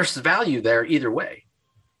 there's value there either way.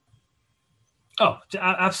 Oh,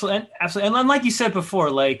 absolutely. Absolutely. And like you said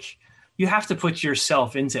before, like you have to put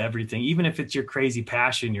yourself into everything, even if it's your crazy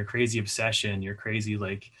passion, your crazy obsession, your crazy,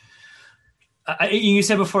 like you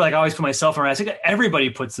said before, like I always put myself in. I think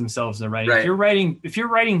everybody puts themselves in the writing. Right. If you're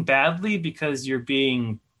writing badly because you're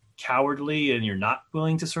being cowardly and you're not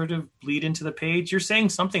willing to sort of bleed into the page, you're saying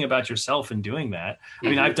something about yourself in doing that.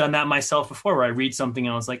 I've done that myself before, where I read something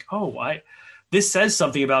and I was like, this says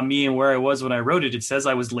something about me and where I was when I wrote it. It says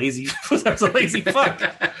I was lazy. I was a lazy fuck.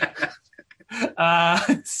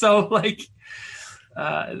 So like,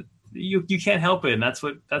 you can't help it. And that's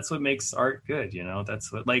what makes art good.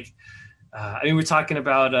 That's what, like, we're talking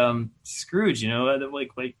about Scrooge,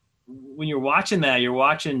 like when you're watching that, you're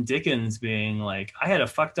watching Dickens being like, I had a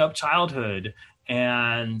fucked up childhood.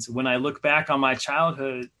 And when I look back on my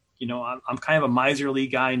childhood, I'm kind of a miserly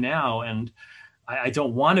guy now. And I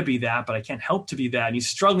don't want to be that, but I can't help to be that. And he's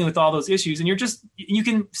struggling with all those issues. And you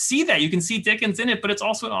can see that. You can see Dickens in it, but it's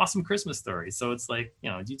also an awesome Christmas story. So it's like,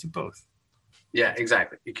 you do both. Yeah,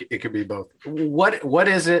 exactly. It could be both. What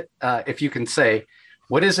is it, if you can say,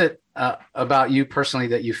 what is it about you personally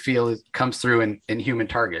that you feel comes through in Human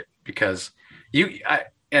Target? Because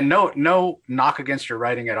no knock against your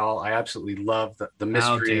writing at all. I absolutely love the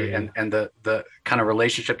mystery and the kind of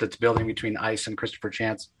relationship that's building between Ice and Christopher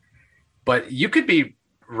Chance. But you could be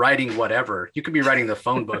writing whatever. You could be writing the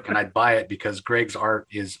phone book, and I'd buy it because Greg's art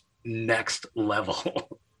is next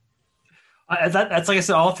level. That's like I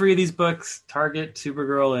said, all three of these books, Target,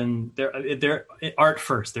 Supergirl, and they're art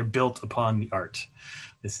first. They're built upon the art.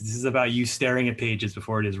 This is about you staring at pages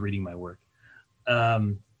before it is reading my work. A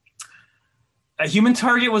Human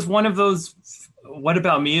Target was one of those. What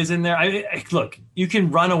About Me is in there. Look, you can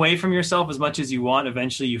run away from yourself as much as you want.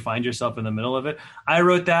 Eventually you find yourself in the middle of it. I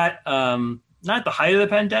wrote that not at the height of the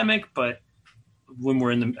pandemic, but when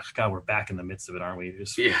we're we're back in the midst of it, aren't we?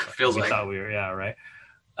 Feels like. Thought we were, yeah, right.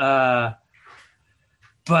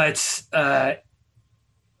 But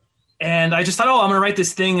And I just thought, oh, I'm going to write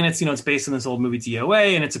this thing. And it's based on this old movie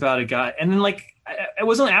DOA. And it's about a guy. And then it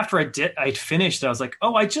wasn't after I'd finished, I was like,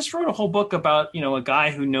 oh, I just wrote a whole book about, a guy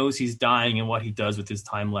who knows he's dying and what he does with his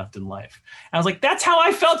time left in life. And I was like, that's how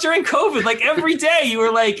I felt during COVID. Like every day you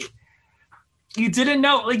were like, you didn't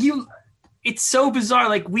know, it's so bizarre.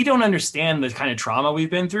 Like we don't understand the kind of trauma we've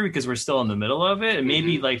been through because we're still in the middle of it. And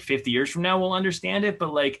maybe 50 years from now, we'll understand it.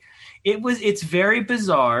 But it's very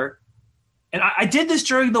bizarre. And I did this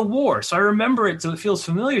during the war, so I remember it, so it feels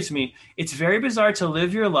familiar to me. It's very bizarre to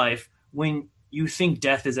live your life when you think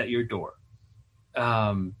death is at your door.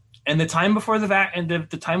 And the time before the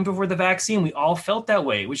time before the vaccine, we all felt that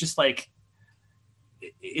way. It was just like,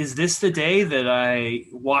 is this the day that I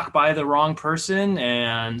walk by the wrong person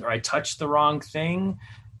or I touch the wrong thing,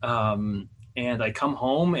 and I come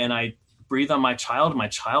home and I breathe on my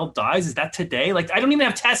child dies? Is that today? I don't even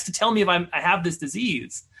have tests to tell me if I have this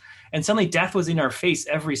disease. And suddenly death was in our face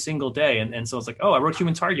every single day. And so it's like, oh, I wrote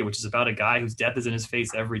Human Target, which is about a guy whose death is in his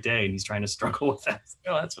face every day. And he's trying to struggle with that.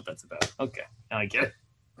 Oh, that's what that's about. Okay. Now I get it.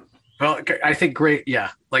 Well, I think Greg,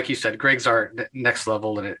 yeah, like you said, Greg's art next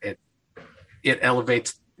level, and it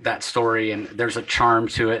elevates that story. And there's a charm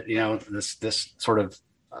to it. This sort of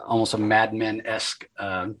almost a Mad Men-esque,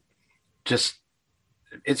 it's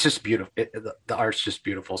just beautiful. The art's just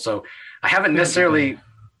beautiful. So I haven't necessarily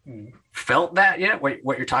felt that yet, what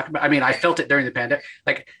you're talking about. I mean, I felt it during the pandemic.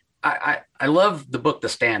 I love the book The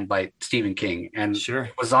Stand by Stephen King, and sure,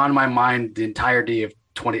 it was on my mind the entirety of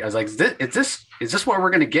 20. I was like, is this what we're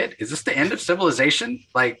going to get? Is this the end of civilization?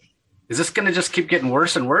 Is this going to just keep getting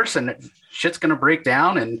worse and worse, and shit's going to break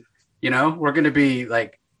down, and we're going to be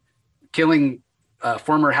killing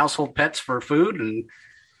former household pets for food? And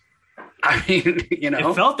I mean,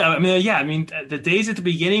 it felt that. I mean, yeah. I mean, the days at the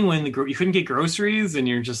beginning when you couldn't get groceries, and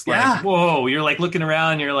you're just like, whoa. You're looking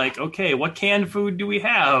around. And you're like, okay, what canned food do we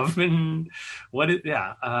have? And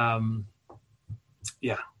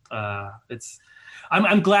it's.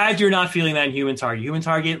 I'm glad you're not feeling that in Human Target. Human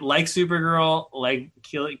Target, like Supergirl, like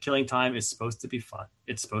Killing Time, is supposed to be fun.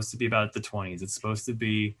 It's supposed to be about the 20s. It's supposed to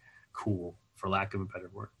be cool, for lack of a better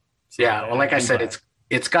word. So, yeah. Well, like I said,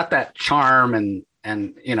 it's got that charm, and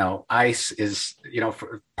Ice is,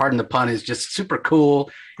 pardon the pun, is just super cool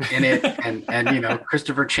in it. and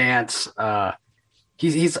Christopher Chance,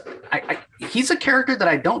 he's a character that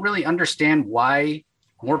I don't really understand why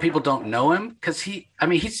more people don't know him, because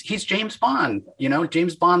he's James Bond,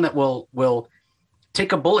 James Bond that will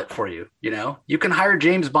take a bullet for you. You can hire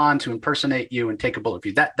James Bond to impersonate you and take a bullet for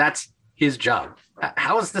you. That's his job.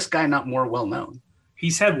 How is this guy not more well known?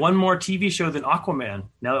 He's had one more TV show than Aquaman.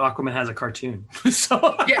 Now that Aquaman has a cartoon.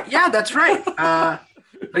 So yeah, that's right.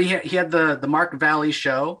 But he had the Mark Valley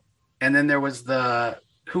show, and then there was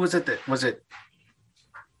who was it?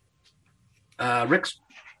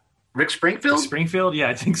 Rick Springfield? Springfield? Yeah,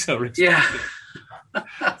 I think so. Rick yeah.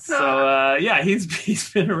 So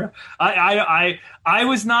he's been around. I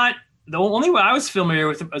was not, the only way I was familiar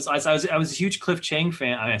with him was I was a huge Cliff Chang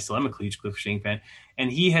fan. I still am a huge Cliff Chang fan, and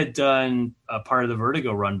he had done a part of the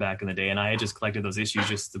Vertigo run back in the day, and I had just collected those issues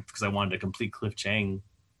just because I wanted to complete Cliff Chang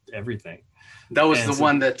everything. That was the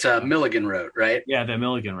one that Milligan wrote, right? Yeah, that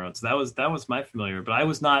Milligan wrote. So that was my familiar, but I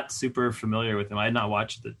was not super familiar with him. I had not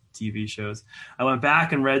watched the TV shows. I went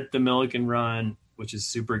back and read the Milligan run, which is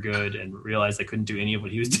super good, and realized I couldn't do any of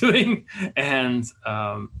what he was doing. And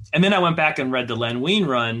then I went back and read the Len Wein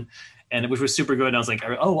run, which was super good. And I was like,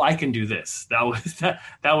 oh, I can do this. That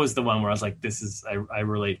was the one where I was like, I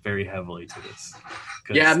relate very heavily to this.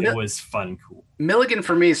 Yeah, it was fun, cool. Milligan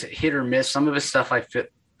for me is hit or miss. Some of his stuff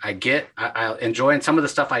I get, I enjoy, and some of the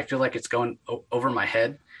stuff I feel like it's going over my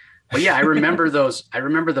head. But yeah, I remember those. I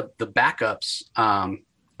remember the backups.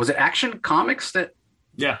 Was it Action Comics that?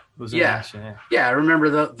 Yeah, it was Action. Yeah, I remember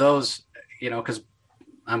those. Because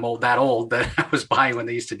I'm that old that I was buying when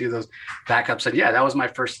they used to do those backups, and yeah, that was my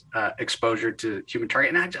first exposure to Human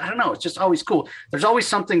Target. And I don't know, it's just always cool. There's always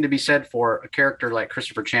something to be said for a character like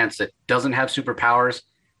Christopher Chance that doesn't have superpowers.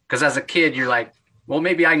 Because as a kid, you're like, well,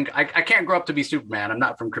 maybe I can't grow up to be Superman. I'm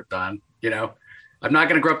not from Krypton, I'm not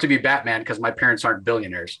going to grow up to be Batman because my parents aren't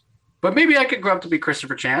billionaires. But maybe I could grow up to be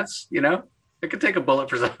Christopher Chance, I could take a bullet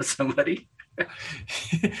for somebody.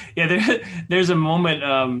 Yeah, there's a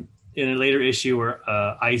moment in a later issue where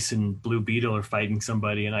Ice and Blue Beetle are fighting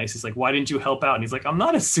somebody, and Ice is like, why didn't you help out? And he's like, I'm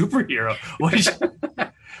not a superhero.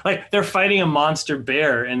 Like, they're fighting a monster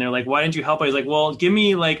bear, and they're like, why didn't you help? He's like, well, give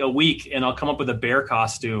me a week and I'll come up with a bear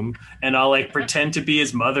costume, and I'll pretend to be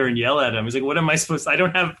his mother and yell at him. He's like, what am I supposed to, I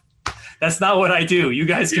don't have, that's not what I do. You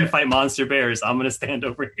guys can fight monster bears. I'm going to stand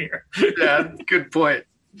over here. Yeah, good point.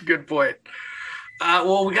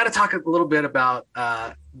 Well, we got to talk a little bit about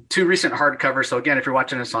two recent hardcovers. So again, if you're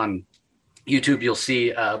watching us on YouTube, you'll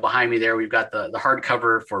see behind me there, we've got the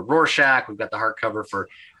hardcover for Rorschach. We've got the hardcover for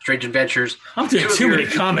Strange Adventures. I'm doing too many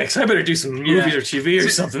comics. I better do some movies or TV or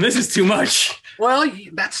something. This is too much. Well,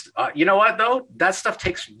 that's you know what though? That stuff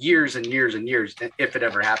takes years and years and years if it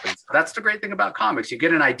ever happens. That's the great thing about comics. You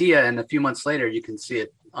get an idea, and a few months later, you can see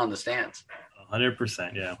it on the stands.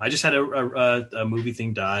 100%. Yeah, I just had a movie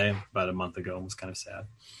thing die about a month ago. It was kind of sad.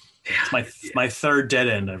 Yeah, it's my third dead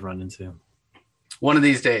end I've run into. One of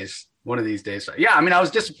these days. Yeah, I mean, I was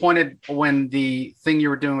disappointed when the thing you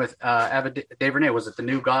were doing with Ava DuVernay, was it the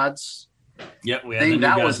New Gods? Yep, we had the New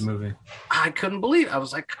Gods movie. I couldn't believe it. I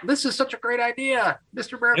was like, this is such a great idea,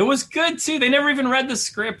 Mr. Burke. It was good too. They never even read the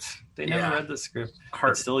script.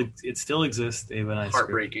 It still exists. Ava and I.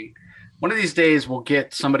 Heartbreaking. One of these days, we'll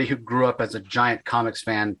get somebody who grew up as a giant comics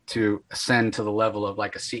fan to ascend to the level of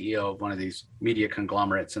like a CEO of one of these media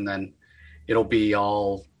conglomerates, and then it'll be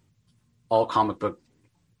all comic book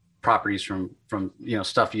properties from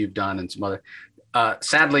stuff you've done and some other.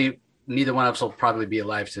 Sadly, neither one of us will probably be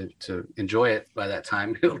alive to enjoy it by that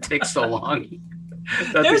time. It'll take so long.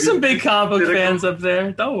 There's some big comic book fans up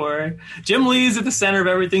there. Don't worry. Jim Lee's at the center of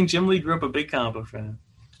everything. Jim Lee grew up a big comic book fan.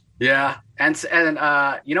 Yeah, and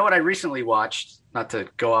you know what I recently watched? Not to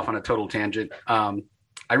go off on a total tangent.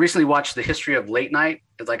 I recently watched The History of Late Night.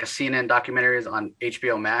 It's like a CNN documentary on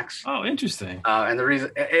HBO Max. Oh, interesting. And the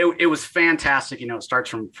reason it was fantastic. It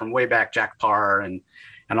starts from way back, Jack Paar and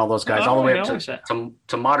all those guys, all the way up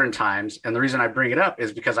to modern times. And the reason I bring it up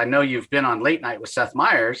is because I know you've been on Late Night with Seth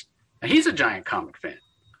Meyers, and he's a giant comic fan.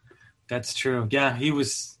 That's true. Yeah, he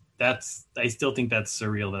was. I still think that's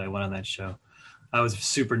surreal that I went on that show. I was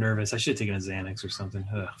super nervous. I should have taken a Xanax or something.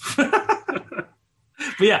 But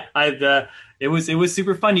yeah, it was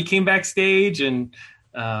super fun. He came backstage and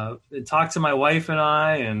talked to my wife and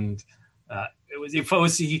I, and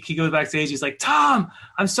he goes backstage. He's like, Tom,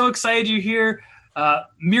 I'm so excited you're here.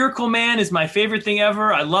 Miracle Man is my favorite thing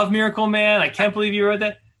ever. I love Miracle Man. I can't believe you wrote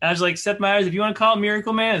that. And I was like, Seth Meyers, if you want to call it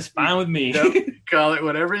Miracle Man, it's fine with me. Call it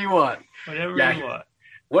whatever you want. Whatever you want.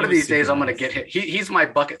 One of these days, I'm going to get him. He's my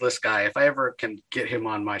bucket list guy. If I ever can get him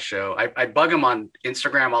on my show, I bug him on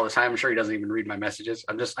Instagram all the time. I'm sure he doesn't even read my messages.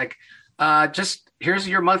 I'm just like, here's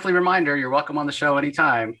your monthly reminder. You're welcome on the show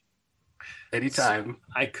anytime.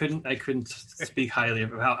 I couldn't speak highly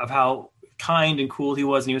of how kind and cool he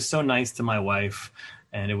was, and he was so nice to my wife.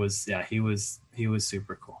 And he was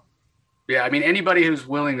super cool. Yeah, I mean, anybody who's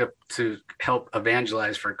willing to help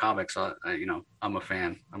evangelize for comics, I'm a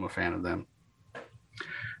fan. I'm a fan of them.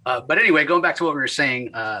 But anyway, going back to what we were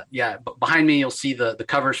saying, behind me, you'll see the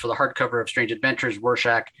covers for the hardcover of Strange Adventures,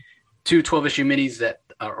 Rorschach, 2 12-issue minis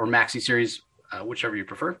or maxi series, whichever you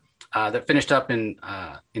prefer, that finished up in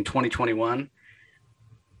 2021.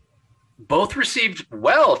 Both received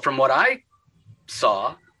well from what I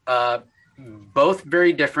saw. Both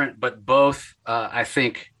very different, but both, I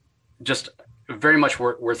think, just very much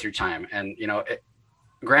worth your time. And,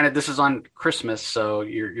 granted, this is on Christmas, so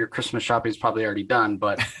your Christmas shopping is probably already done.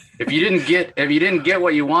 But if you didn't get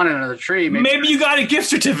what you wanted under the tree, maybe you got a gift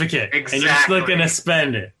certificate, exactly, and you're just looking to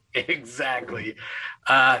spend it. Exactly.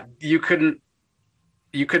 You couldn't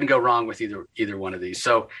go wrong with either one of these.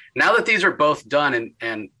 So now that these are both done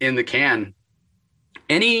and in the can,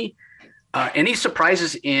 any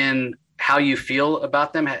surprises in how you feel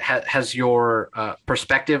about them? Has your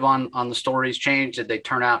perspective on the stories changed? Did they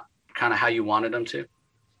turn out kind of how you wanted them to?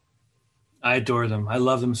 I adore them. I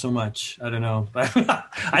love them so much. I don't know.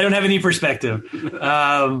 I don't have any perspective.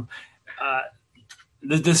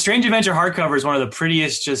 The Strange Adventure hardcover is one of the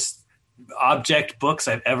prettiest just object books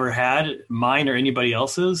I've ever had, mine or anybody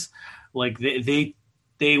else's. Like they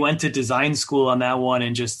went to design school on that one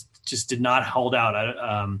and just did not hold out.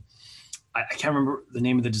 I can't remember the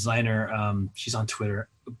name of the designer. She's on Twitter,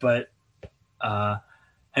 but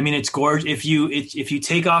I mean, it's gorgeous. If you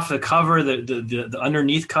take off the cover, the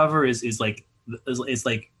underneath cover is like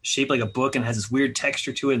shaped like a book and has this weird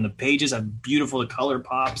texture to it, and the pages have beautiful, the color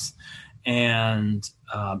pops, and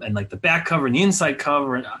like the back cover and the inside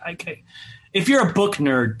cover. And if you're a book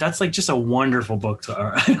nerd, that's like just a wonderful book.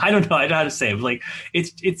 I don't know how to say it. Like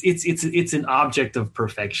it's an object of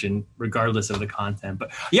perfection, regardless of the content.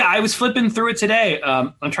 But yeah, I was flipping through it today.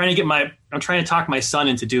 I'm trying to talk my son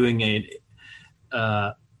into doing an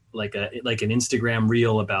Instagram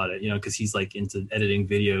reel about it, because he's like into editing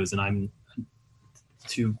videos, and I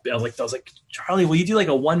was like, Charlie, will you do like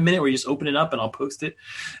a 1 minute where you just open it up and I'll post it?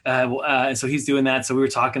 And so he's doing that. So we were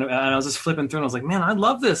talking, and I was just flipping through, and I was like, man, I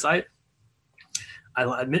love this.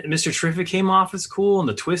 Mr. Terrific came off as cool, and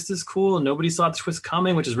the twist is cool, and nobody saw the twist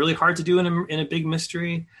coming, which is really hard to do in a big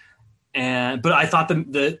mystery. But I thought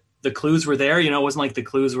the clues were there. It wasn't like the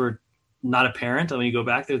clues were not apparent. When you go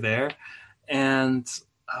back, they're there, and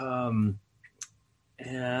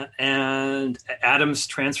Adam's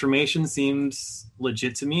transformation seems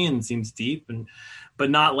legit to me and seems deep, but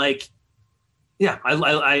not like, yeah.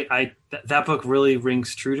 That book really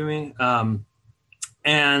rings true to me.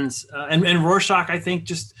 And Rorschach, I think,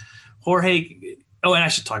 just Jorge. Oh, and I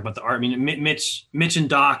should talk about the art. I mean, Mitch and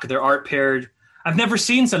Doc, their art paired. I've never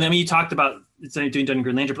seen something. I mean, you talked about doing Dunning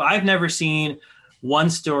Green Lantern, but I've never seen one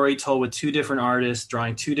story told with two different artists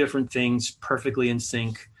drawing two different things perfectly in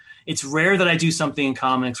sync. It's rare that I do something in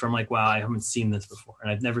comics where I'm like, wow, I haven't seen this before,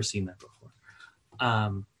 and I've never seen that before.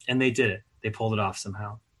 And they did it. They pulled it off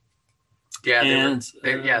somehow. Yeah,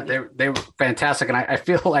 they were fantastic, and I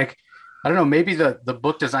feel like, I don't know, maybe the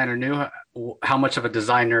book designer knew how much of a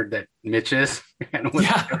designer that Mitch is, and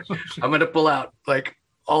I'm going to pull out like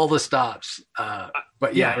all the stops.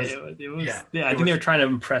 But yeah, I think they were trying to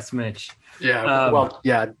impress Mitch.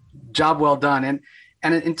 Yeah, job well done.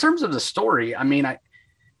 And in terms of the story, I mean,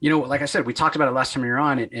 like I said, we talked about it last time you were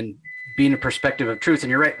on, and being a perspective of truth. And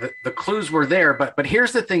you're right, the clues were there. But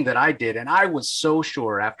here's the thing that I did, and I was so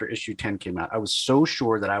sure after issue 10 came out, I was so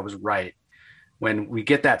sure that I was right. When we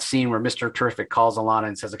get that scene where Mr. Terrific calls Alana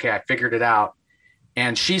and says, okay, I figured it out.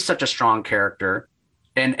 And she's such a strong character.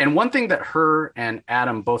 And one thing that her and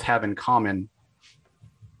Adam both have in common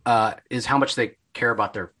is how much they care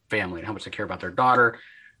about their family, and how much they care about their daughter,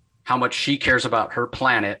 how much she cares about her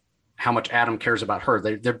planet, how much Adam cares about her.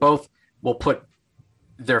 They're both will put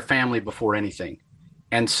their family before anything.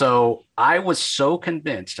 And so I was so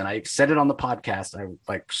convinced, and I said it on the podcast, I was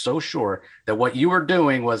like so sure that what you were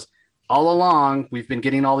doing was, all along, we've been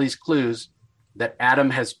getting all these clues that Adam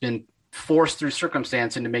has been forced through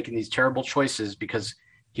circumstance into making these terrible choices because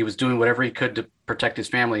he was doing whatever he could to protect his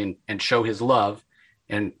family and show his love.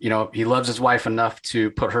 And, he loves his wife enough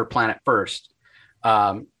to put her planet first.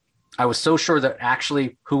 I was so sure that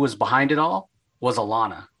actually who was behind it all was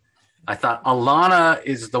Alana. I thought Alana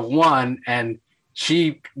is the one, and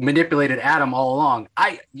she manipulated Adam all along.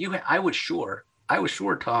 I was sure,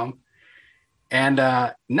 Tom. And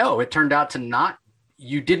no, it turned out to not.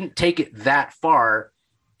 You didn't take it that far,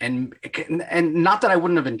 and not that I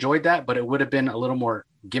wouldn't have enjoyed that, but it would have been a little more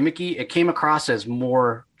gimmicky. It came across as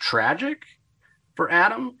more tragic for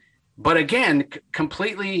Adam, but again,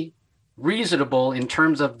 completely reasonable in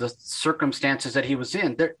terms of the circumstances that he was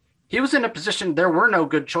in. He was in a position. There were no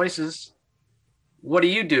good choices. What do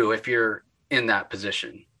you do if you're in that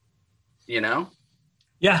position?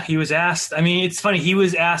 Yeah, he was asked. I mean, it's funny. He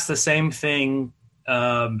was asked the same thing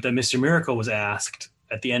that Mr. Miracle was asked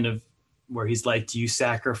at the end of where he's like, do you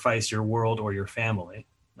sacrifice your world or your family?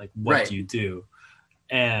 Like, what do you do?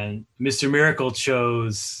 And Mr. Miracle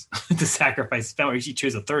chose to sacrifice his family. He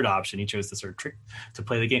chose a third option. He chose to sort of trick to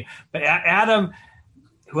play the game. But Adam,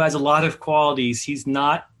 who has a lot of qualities, he's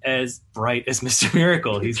not as bright as Mr.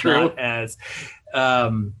 Miracle. He's not as...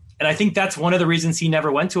 and I think that's one of the reasons he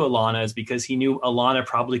never went to Alana, is because he knew Alana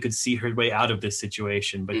probably could see her way out of this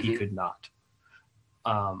situation, but he could not.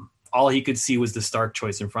 All he could see was the stark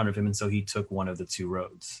choice in front of him, and so he took one of the two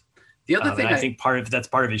roads. The other thing, I think that's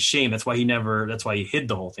part of his shame. That's why he hid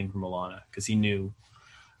the whole thing from Alana, because he knew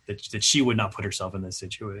that she would not put herself in this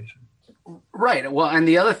situation. Right. Well, and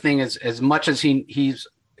the other thing is, as much as he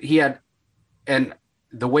had, and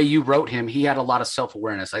the way you wrote him, he had a lot of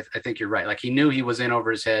self-awareness. I think you're right. Like, he knew he was in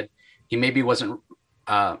over his head. He maybe wasn't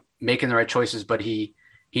making the right choices, but he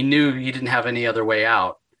knew he didn't have any other way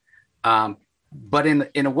out. But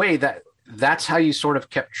in a way that's how you sort of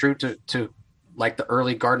kept true to like the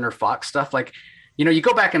early Gardner Fox stuff. Like, you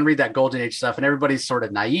go back and read that Golden Age stuff, and everybody's sort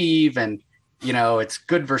of naive, and it's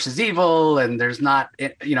good versus evil, and there's not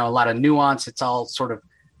a lot of nuance. It's all sort of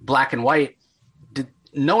black and white.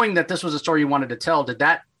 Knowing that this was a story you wanted to tell,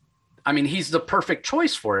 he's the perfect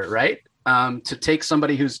choice for it, right? To take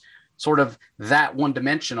somebody who's sort of that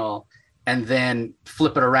one-dimensional and then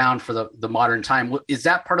flip it around for the modern time. Is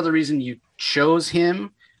that part of the reason you chose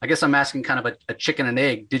him? I guess I'm asking kind of a chicken and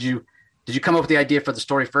egg. Did you come up with the idea for the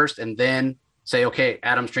story first and then say, okay,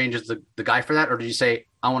 Adam Strange is the guy for that? Or did you say,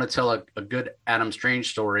 I want to tell a good Adam Strange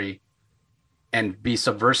story and be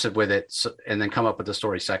subversive with it, and then come up with the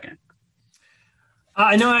story second?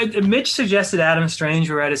 I know Mitch suggested Adam Strange.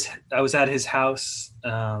 I was at his house,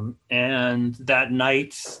 and that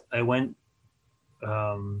night I went.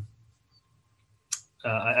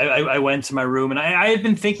 I went to my room, and I had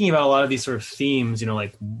been thinking about a lot of these sort of themes,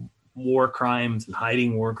 like war crimes and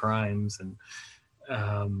hiding war crimes, and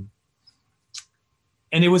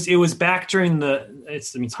and it was back during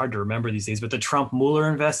it's hard to remember these days, but the Trump Mueller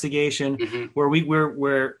investigation, where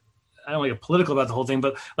where I don't want to get political about the whole thing,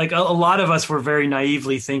 but like a lot of us were very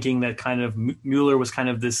naively thinking that kind of Mueller was kind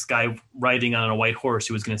of this guy riding on a white horse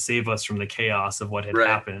who was going to save us from the chaos of what had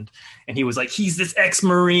happened. And he was like, he's this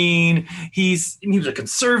ex-Marine. He was a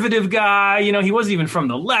conservative guy. You know, he wasn't even from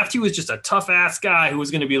the left. He was just a tough ass guy who was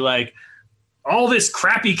going to be like, all this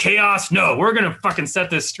crappy chaos. No, we're going to fucking set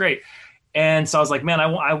this straight. And so I was like, man,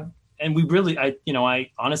 I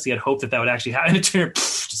honestly had hoped that would actually happen. It turned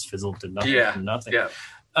just fizzled to nothing. Nothing. Yeah.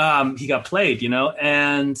 He got played, you know,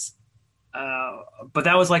 and but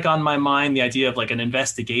that was like on my mind, the idea of like an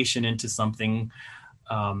investigation into something,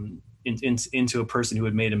 into a person who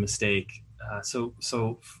had made a mistake. So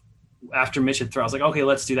after Mitch had thrown, I was like, okay,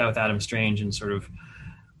 let's do that with Adam Strange, and sort of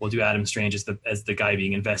we'll do Adam Strange as the guy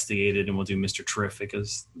being investigated, and we'll do Mr. Terrific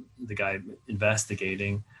as the guy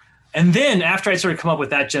investigating. And then after I sort of come up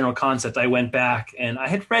with that general concept, I went back and I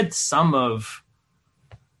had read some of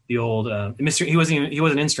the old mystery. He wasn't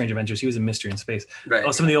in Strange Adventures. He was in Mystery in Space. Right.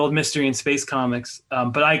 Some of the old Mystery in Space comics.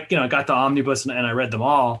 But I got the omnibus and I read them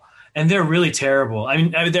all, and they're really terrible. I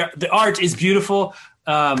mean the art is beautiful.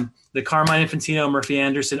 The Carmine Infantino, Murphy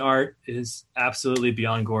Anderson art is absolutely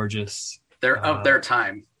beyond gorgeous. They're of their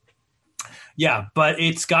time. Yeah, but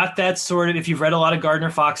it's got that sort of, if you've read a lot of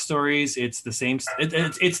Gardner Fox stories, it's the same.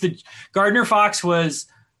 It's the Gardner Fox was,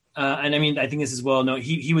 and I mean, I think this is well known.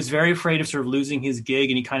 He was very afraid of sort of losing his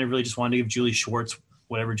gig, and he kind of really just wanted to give Julie Schwartz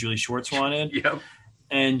whatever Julie Schwartz wanted. Yep.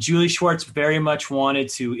 And Julie Schwartz very much wanted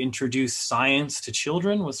to introduce science to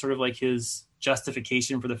children, was sort of like his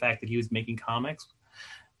justification for the fact that he was making comics.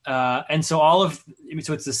 And so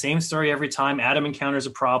so it's the same story every time. Adam encounters a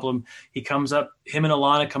problem. Him and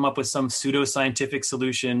Alana come up with some pseudo-scientific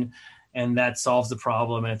solution, and that solves the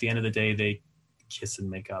problem. And at the end of the day, they kiss and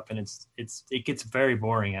make up. And it gets very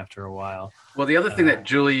boring after a while. Well, the other thing that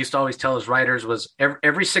Julie used to always tell his writers was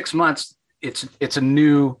every 6 months, it's a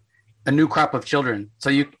new crop of children. So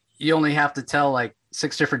you only have to tell like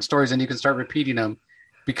 6 different stories, and you can start repeating them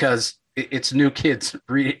because it's new kids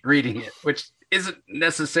reading it, which isn't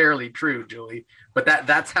necessarily true, Julie, but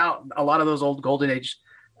that's how a lot of those old Golden Age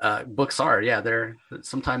books are. Yeah, they're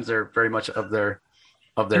very much of their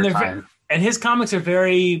time. And his comics are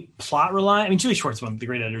very plot reliant. I mean, Julie Schwartz is one of the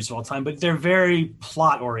great editors of all time, but they're very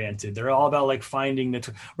plot oriented. They're all about like finding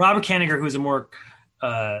Robert Kanigher, who's a more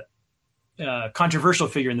controversial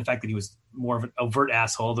figure in the fact that he was more of an overt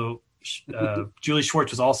asshole, though Julie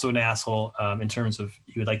Schwartz was also an asshole in terms of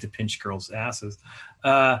he would like to pinch girls' asses.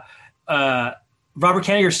 Robert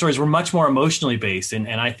Kanigher's stories were much more emotionally based, and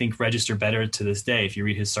I think register better to this day if you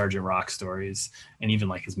read his Sergeant Rock stories and even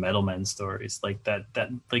like his Metal Men stories, like that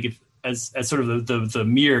like if as sort of the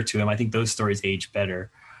mirror to him. I think those stories age better,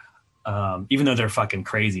 even though they're fucking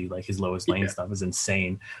crazy. Like his Lois Lane stuff is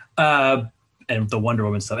insane, and the Wonder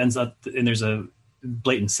Woman stuff ends up, and there's a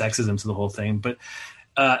blatant sexism to the whole thing. But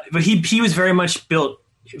he was very much built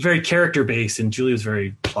very character based, and Julie was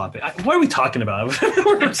very plot based. What are we talking about?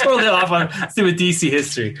 We're totally off on with DC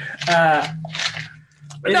history.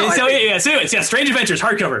 Anyways, Strange Adventures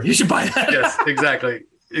hardcover. You should buy that. Yes,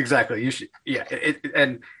 exactly. You should. Yeah,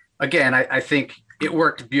 and again, I think it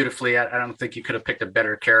worked beautifully. I don't think you could have picked a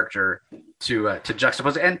better character to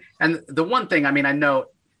juxtapose. And the one thing, I mean, I know,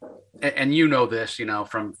 and you know this,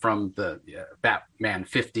 from the Batman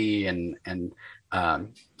 50 and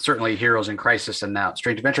certainly Heroes in Crisis and now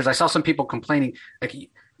Strange Adventures. I saw some people complaining, like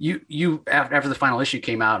you after the final issue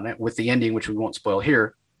came out and with the ending, which we won't spoil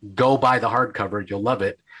here, go buy the hardcover, you'll love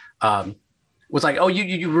it. Was like, oh,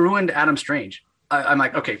 you ruined Adam Strange. I'm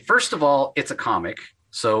like, okay, first of all, it's a comic,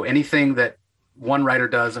 so anything that one writer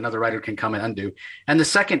does, another writer can come and undo. And the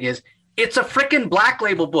second is, it's a freaking Black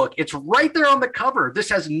Label book. It's right there on the cover. This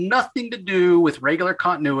has nothing to do with regular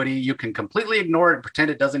continuity. You can completely ignore it and pretend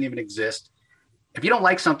it doesn't even exist. If you don't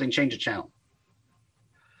like something, change the channel.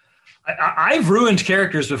 I've ruined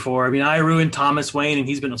characters before. I mean, I ruined Thomas Wayne, and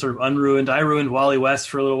he's been sort of unruined. I ruined Wally West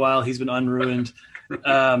for a little while. He's been unruined.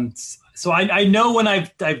 So I know when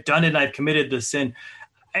I've done it and I've committed the sin.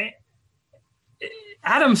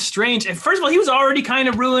 Adam Strange, first of all, he was already kind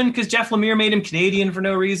of ruined because Jeff Lemire made him Canadian for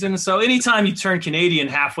no reason. So anytime you turn Canadian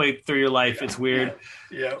halfway through your life, it's weird.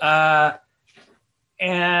 Yeah.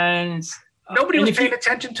 And nobody was paying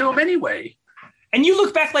attention to him anyway. And you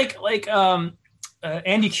look back like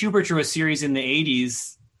Andy Kubert drew a series in the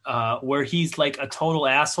 80s where he's like a total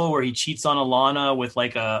asshole, where he cheats on Alana with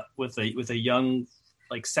a young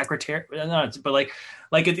like secretary, but like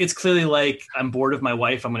it's clearly like I'm bored of my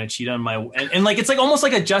wife. I'm going to cheat on my and like it's like almost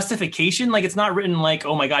like a justification. Like it's not written like,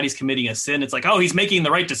 oh my god, he's committing a sin. It's like, oh, he's making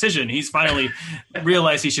the right decision. He's finally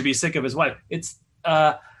realized he should be sick of his wife. It's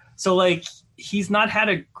so like he's not had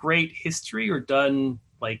a great history or done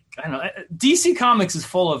like I don't know. DC Comics is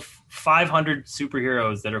full of 500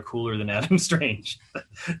 superheroes that are cooler than Adam Strange.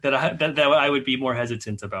 that I would be more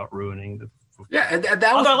hesitant about ruining the. Yeah, and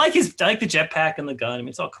that was, I like the jetpack and the gun. I mean,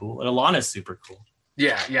 it's all cool, and Alana's super cool.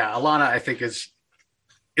 Yeah. Alana, I think is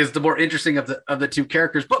the more interesting of the two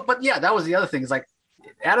characters. But yeah, that was the other thing. Is like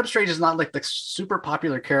Adam Strange is not like the super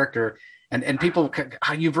popular character, and people,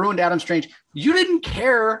 you've ruined Adam Strange. You didn't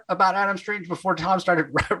care about Adam Strange before Tom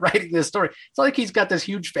started writing this story. It's not like he's got this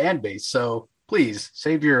huge fan base. So please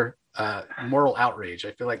save your moral outrage.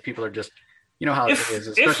 I feel like people are just. You know how it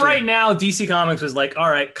is. If right now DC Comics was like, all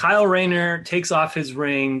right, Kyle Rayner takes off his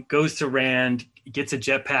ring, goes to Rand, gets a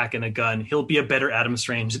jetpack and a gun, he'll be a better Adam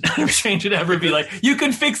Strange than Adam Strange would ever be. Like, you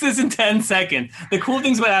can fix this in 10 seconds. The cool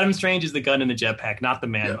things about Adam Strange is the gun and the jetpack, not the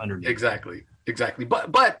man underneath. Exactly.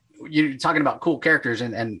 But you're talking about cool characters,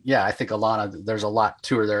 and yeah, I think Alana, there's a lot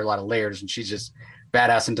to her. There are a lot of layers, and she's just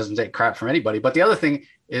badass and doesn't take crap from anybody. But the other thing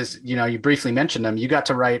is, you briefly mentioned him. You got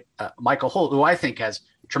to write Michael Holt, who I think has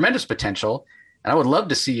tremendous potential, and I would love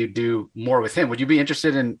to see you do more with him. Would you be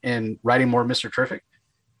interested in writing more Mr. Terrific?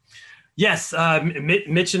 Yes,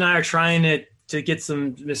 Mitch and I are trying to get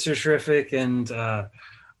some Mr. Terrific and love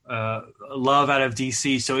out of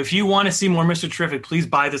DC. So if you want to see more Mr. Terrific, please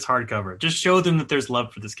buy this hardcover. Just show them that there's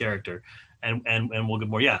love for this character, and we'll get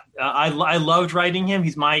more. Yeah, I loved writing him.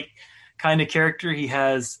 He's my kind of character. He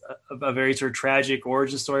has a very sort of tragic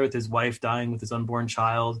origin story with his wife dying with his unborn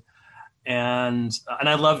child. And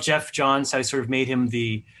I love Jeff Johns, how he sort of made him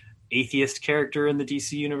the atheist character in the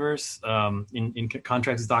DC universe, in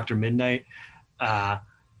contrast with Dr. Midnight.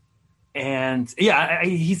 And yeah,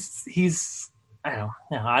 he's I don't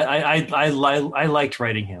know. I liked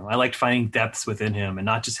writing him. I liked finding depths within him and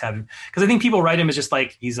not just having, because I think people write him as just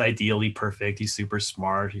like, he's ideally perfect. He's super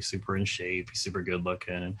smart. He's super in shape. He's super good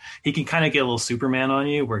looking. And he can kind of get a little Superman on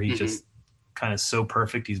you where he just kind of so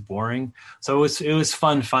perfect he's boring. So it was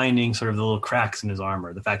fun finding sort of the little cracks in his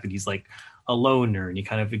armor, the fact that he's like a loner and he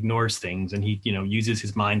kind of ignores things and he uses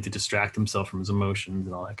his mind to distract himself from his emotions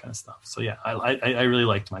and all that kind of stuff. So yeah, I really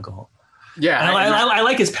liked Michael Holt. Yeah, I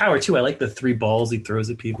like his power too. I like the 3 balls he throws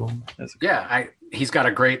at people. Yeah, he's got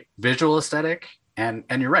a great visual aesthetic, and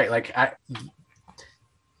you're right. Like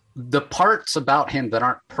the parts about him that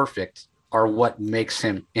aren't perfect are what makes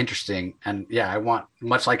him interesting. And yeah, I want,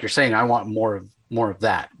 much like you're saying, I want more of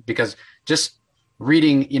that, because just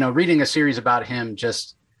reading a series about him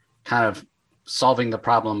just kind of solving the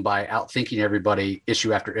problem by outthinking everybody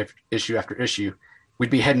issue after issue, we'd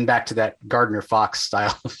be heading back to that Gardner Fox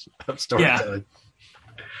style of storytelling.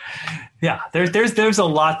 Yeah. There's a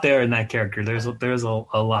lot there in that character. There's a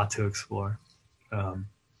lot to explore. And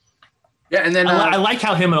then I like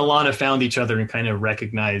how him and Alana found each other and kind of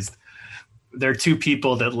recognized they're two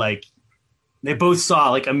people that like they both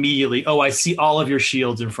saw like immediately, oh, I see all of your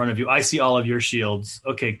shields in front of you. I see all of your shields.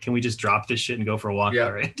 Okay, can we just drop this shit and go for a walk? Yeah.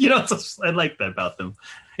 Right? I like that about them.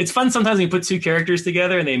 It's fun sometimes when you put 2 characters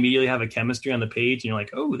together and they immediately have a chemistry on the page and you're like,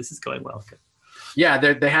 oh, this is going well. Okay. Yeah,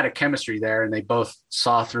 they had a chemistry there and they both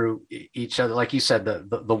saw through each other. Like you said,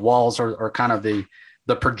 the walls are kind of the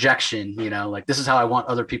projection, like this is how I want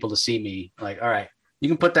other people to see me. Like, all right, you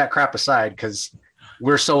can put that crap aside because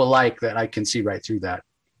we're so alike that I can see right through that.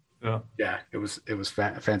 Yeah, it was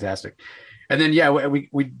fantastic. And then, yeah,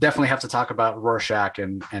 we definitely have to talk about Rorschach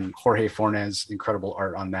and Jorge Fornes' incredible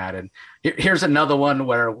art on that. And here's another one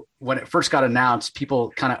where when it first got announced,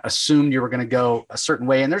 people kind of assumed you were going to go a certain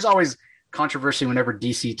way. And there's always controversy whenever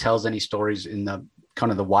DC tells any stories in the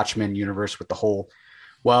kind of the Watchmen universe with the whole,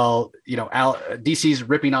 well, DC's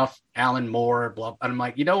ripping off Alan Moore, blah. And I'm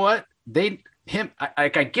like, you know what? I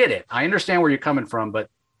get it. I understand where you're coming from, but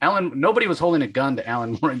nobody was holding a gun to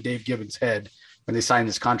Alan Moore and Dave Gibbons' head when they signed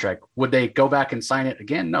this contract. Would they go back and sign it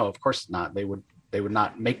again? No, of course not. They would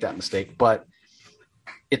not make that mistake. But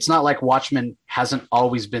it's not like Watchmen hasn't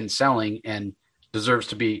always been selling and deserves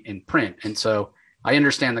to be in print. And so I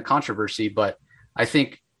understand the controversy, but I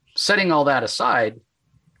think setting all that aside,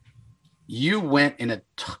 you went in a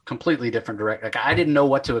completely different direction. Like I didn't know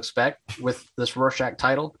what to expect with this Rorschach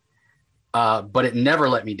title, but it never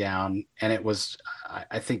let me down. And it was,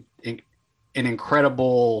 I think, an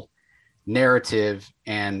incredible narrative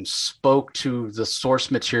and spoke to the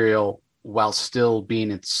source material while still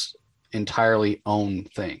being its entirely own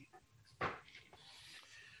thing.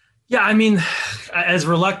 Yeah, I mean, as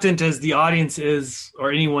reluctant as the audience is, or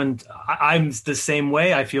anyone, I'm the same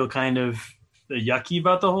way. I feel kind of yucky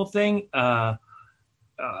about the whole thing. Uh,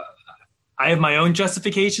 I have my own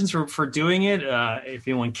justifications for doing it. If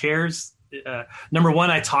anyone cares, number one,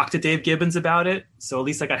 I talked to Dave Gibbons about it, so at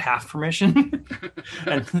least I got half permission.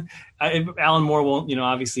 And Alan Moore won't,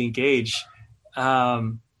 obviously engage.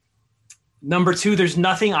 Number two, there's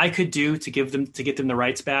nothing I could do to get them the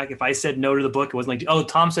rights back. If I said no to the book, it wasn't like, oh,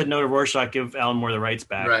 Tom said no to Rorschach, give Alan Moore the rights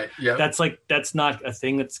back. Right. Yeah. That's not a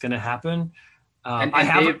thing that's going to happen.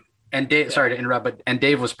 Dave, sorry to interrupt, but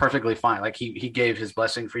Dave was perfectly fine. Like he gave his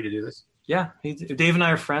blessing for you to do this. Yeah. Dave and I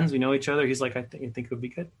are friends. We know each other. He's like, I think it would be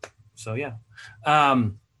good. So yeah.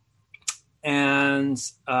 So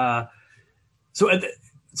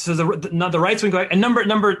the rights would go,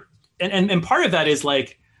 and part of that is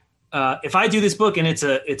like, if I do this book and it's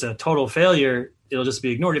a total failure, it'll just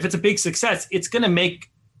be ignored. If it's a big success, it's going to make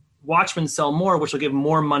Watchmen sell more, which will give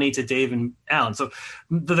more money to Dave and Alan. So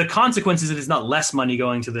the consequences is it's not less money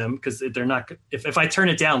going to them, because they're not. If I turn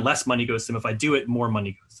it down, less money goes to them. If I do it, more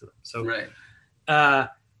money goes to them. So right.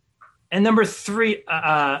 And number three,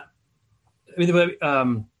 I mean,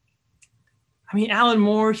 Alan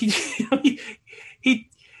Moore, he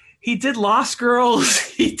did Lost Girls.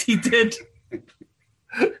 He did.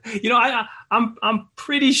 I'm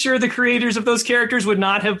pretty sure the creators of those characters would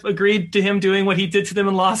not have agreed to him doing what he did to them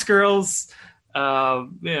in Lost Girls.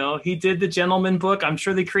 He did the Gentleman book. I'm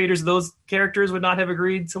sure the creators of those characters would not have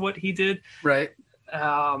agreed to what he did. Right.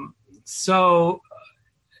 That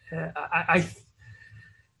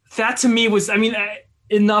to me was,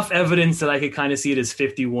 enough evidence that I could kind of see it as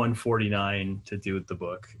 51-49 to do with the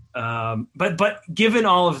book. But given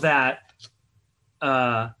all of that,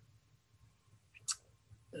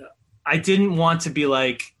 I didn't want to be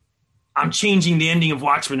like, I'm changing the ending of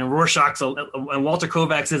Watchmen and and Walter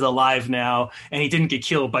Kovacs is alive now and he didn't get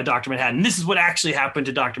killed by Dr. Manhattan. This is what actually happened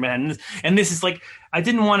to Dr. Manhattan. And this is like, I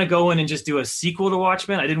didn't want to go in and just do a sequel to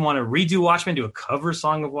Watchmen. I didn't want to redo Watchmen, do a cover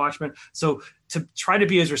song of Watchmen. So to try to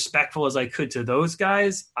be as respectful as I could to those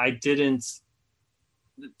guys, I didn't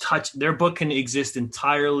touch their book. Can exist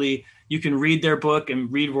entirely. You can read their book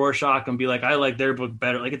and read Rorschach and be like, I like their book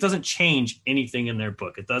better. Like, it doesn't change anything in their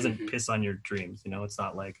book. It doesn't piss on your dreams. It's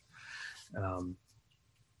not like, a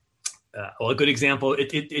good example.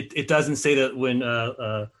 It doesn't say that when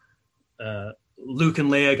Luke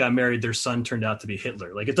and Leia got married, their son turned out to be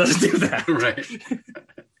Hitler. Like, it doesn't do that. Right.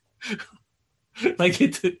 Like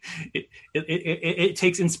it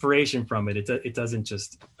takes inspiration from it. It doesn't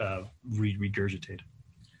just regurgitate it.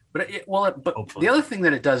 But the other thing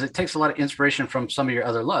that it does, it takes a lot of inspiration from some of your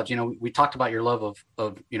other loves. We talked about your love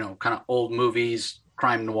of kind of old movies,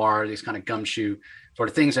 crime noir, these kind of gumshoe sort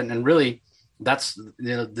of things, and really that's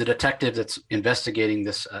the detective that's investigating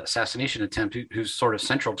this assassination attempt, who's sort of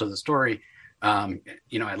central to the story. At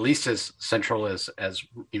least as central as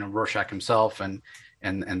Rorschach himself and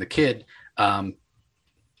the kid. I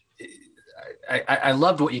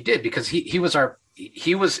loved what you did, because he was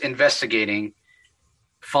investigating,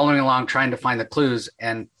 following along, trying to find the clues,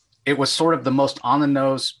 and it was sort of the most on the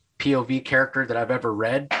nose POV character that I've ever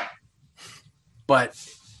read. But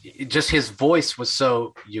just his voice was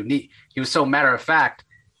so unique. He was so matter of fact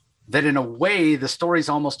that in a way the story's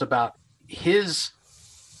almost about his,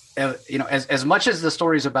 as much as the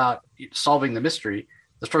story's about solving the mystery,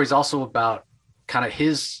 the story's also about kind of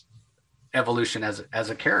his evolution as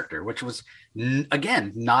a character, which was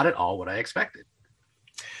again not at all what I expected.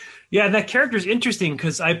 Yeah, that character is interesting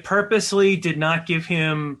because I purposely did not give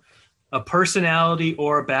him a personality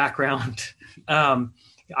or a background.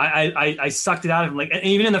 I sucked it out of him. Like,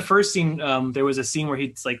 even in the first scene, there was a scene where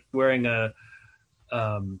he's like wearing a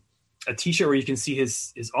T-shirt where you can see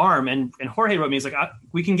his arm, and Jorge wrote me, he's like,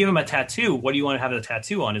 we can give him a tattoo. What do you want to have a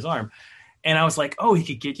tattoo on his arm? And I was like, oh,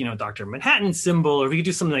 he could get, Dr. Manhattan symbol, or we could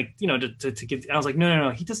do something like, to get. I was like,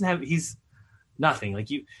 no, he doesn't have. He's nothing like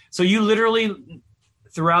you. So you literally,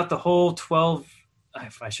 throughout the whole 12,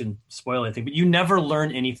 I shouldn't spoil anything, but you never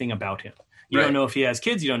learn anything about him. You don't know if he has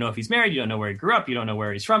kids. You don't know if he's married. You don't know where he grew up. You don't know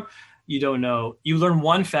where he's from. You don't know. You learn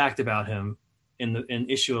one fact about him in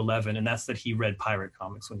issue 11, and that's that he read pirate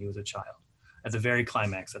comics when he was a child. At the very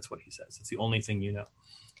climax, that's what he says. It's the only thing you know.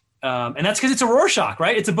 And that's because it's a Rorschach,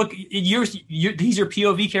 right? It's a book. He's your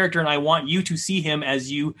POV character, and I want you to see him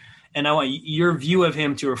as you, and I want your view of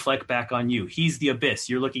him to reflect back on you. He's the abyss.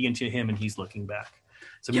 You're looking into him, and he's looking back.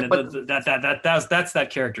 So that's that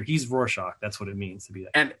character. He's Rorschach. That's what it means to be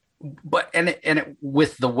that.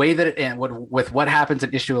 With the way that with what happens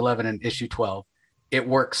in issue 11 and issue 12, it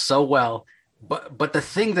works so well. But the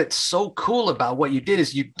thing that's so cool about what you did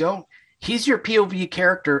is you don't he's your POV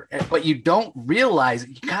character, but you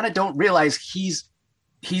kind of don't realize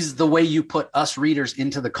he's the way you put us readers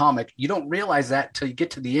into the comic. You don't realize that till you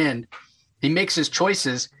get to the end. He makes his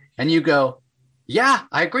choices and you go, yeah,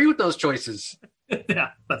 I agree with those choices. Yeah,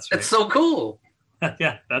 that's right. It's so cool.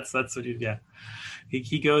 Yeah, that's what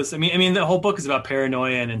he goes. I mean, the whole book is about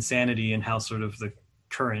paranoia and insanity and how sort of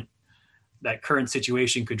that current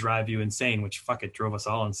situation could drive you insane, which it drove us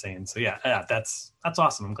all insane. So yeah, that's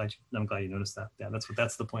awesome. I'm glad you noticed that. Yeah,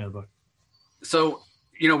 that's the point of the book. So,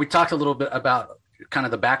 we talked a little bit about kind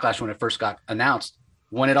of the backlash when it first got announced.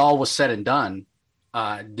 When it all was said and done,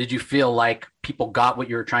 did you feel like people got what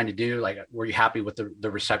you were trying to do? Like, were you happy with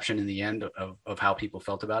the reception in the end of how people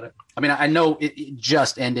felt about it? I mean, I know it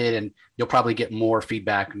just ended and you'll probably get more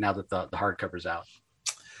feedback now that the hardcover's out.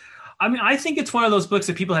 I mean, I think it's one of those books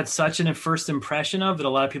that people had such an first impression of that a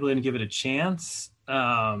lot of people didn't give it a chance.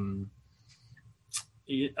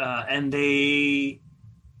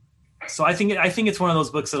 So I think it's one of those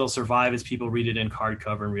books that'll survive as people read it in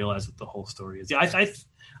hardcover and realize what the whole story is. Yeah,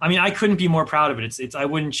 I mean, I couldn't be more proud of it. It's I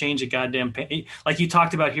wouldn't change a goddamn like you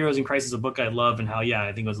talked about Heroes in Crisis, a book I love, and how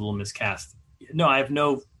I think it was a little miscast. No,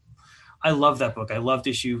 I love that book. I loved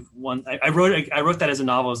issue 1. I wrote that as a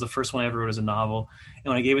novel. It was the first one I ever wrote as a novel. And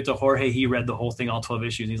when I gave it to Jorge, he read the whole thing, all 12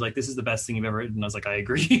 issues. And he's like, "This is the best thing you've ever written." And I was like, "I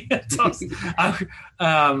agree."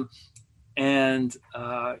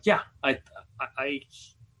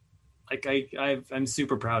 I'm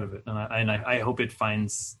super proud of it, and I hope it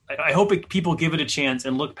finds. I hope people give it a chance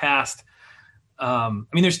and look past. I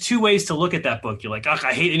mean, there's two ways to look at that book. You're like,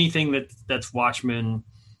 I hate anything that's Watchmen,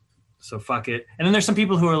 so fuck it. And then there's some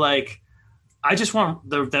people who are like, I just want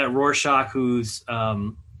that Rorschach who's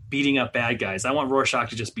beating up bad guys. I want Rorschach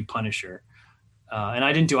to just be Punisher, and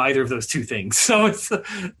I didn't do either of those two things. So it's.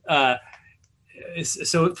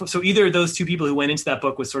 So either of those two people who went into that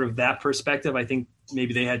book with sort of that perspective, I think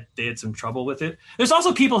maybe they had some trouble with it. There's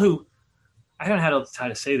also people who, I don't know how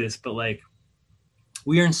to say this, but like,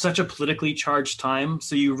 we are in such a politically charged time.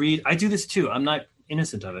 So you read, I do this too. I'm not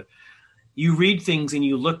innocent of it. You read things and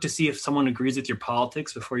you look to see if someone agrees with your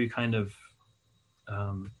politics before you kind of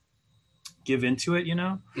give into it,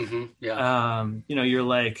 Mm-hmm. Yeah. You're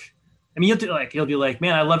like, I mean, you'll be like,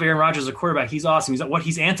 man, I love Aaron Rodgers as a quarterback. He's awesome.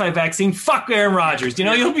 He's anti-vaccine. Fuck Aaron Rodgers.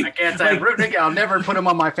 You'll be like, I'll never put him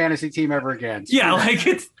on my fantasy team ever again. Yeah,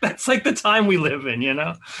 that's like the time we live in,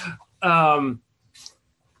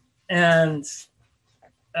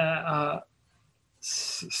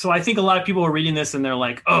 So I think a lot of people are reading this and they're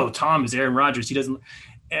like, oh, Tom is Aaron Rodgers. He doesn't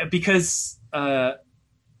because.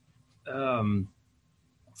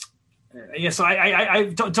 So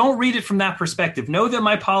I don't read it from that perspective. Know that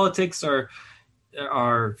my politics are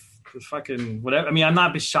fucking whatever. I mean, I'm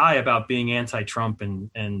not shy about being anti-Trump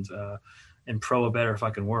and pro a better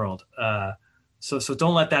fucking world. So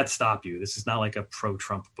don't let that stop you. This is not like a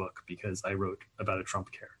pro-Trump book because I wrote about a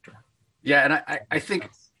Trump character. Yeah, and I think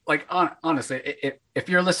like honestly, if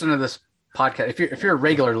you're listening to this podcast, if you're a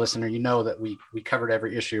regular listener, you know that we covered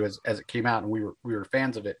every issue as it came out, and we were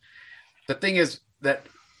fans of it. The thing is that.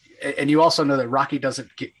 And you also know that Rocky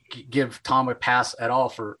doesn't give Tom a pass at all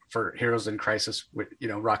for Heroes in Crisis, with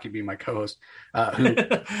Rocky being my co-host. Who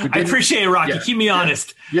I appreciate it, Rocky. Keep me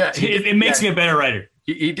honest. Yeah, it makes me a better writer.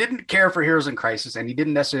 He didn't care for Heroes in Crisis, and he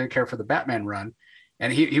didn't necessarily care for the Batman run,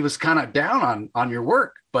 and he was kind of down on your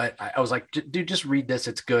work. But I was like, dude, just read this;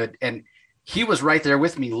 it's good. And he was right there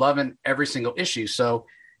with me, loving every single issue. So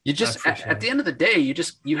you just at the end of the day,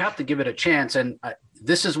 you have to give it a chance. And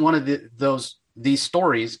this is one of these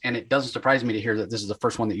stories, and it doesn't surprise me to hear that this is the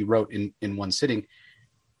first one that you wrote in one sitting.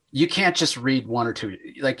 You can't just read one or two.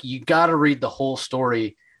 Like, you got to read the whole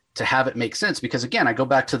story to have it make sense. Because again, I go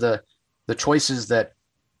back to the choices that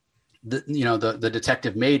the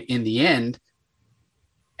detective made in the end,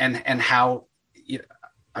 and how,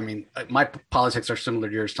 I mean, my politics are similar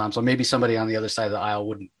to yours, Tom. So maybe somebody on the other side of the aisle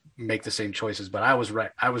wouldn't make the same choices, but I was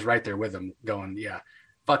right there with them going, yeah,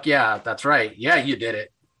 fuck yeah, that's right. Yeah, you did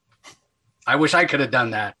it. I wish I could have done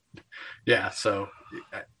that. Yeah. So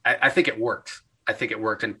I think it worked.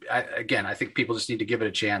 And I think people just need to give it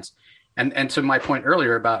a chance. And to my point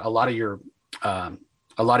earlier about a lot of your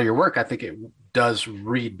work, I think it does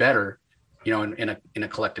read better, in a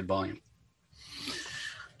collected volume.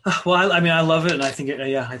 Well, I love it. And I think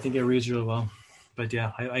it reads really well. But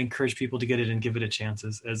yeah, I encourage people to get it and give it a chance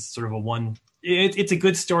as sort of it's a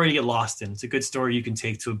good story to get lost in. It's a good story you can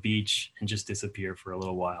take to a beach and just disappear for a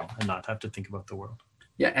little while and not have to think about the world.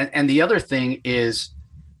 Yeah. And the other thing is,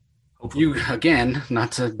 hopefully, you, again,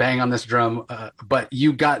 not to bang on this drum, but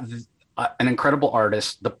you got an incredible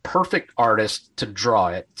artist, the perfect artist to draw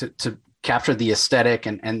it, to captured the aesthetic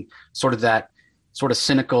and sort of that sort of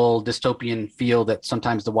cynical dystopian feel that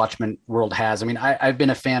sometimes the Watchmen world has. I mean, I've been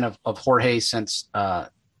a fan of Jorge since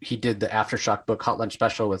he did the Aftershock book Hot Lunch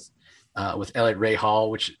Special with Elliot Ray Hall,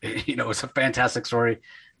 which, you know, is a fantastic story.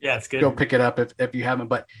 Yeah, it's good. Go pick it up if you haven't.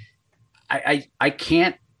 But I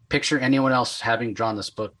can't picture anyone else having drawn this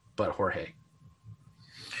book but Jorge.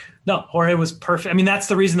 No, Jorge was perfect. I mean, that's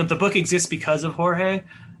the reason that the book exists, because of Jorge.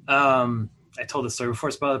 I told this story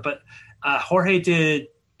before, but Jorge did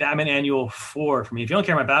Batman Annual 4 for me. If you don't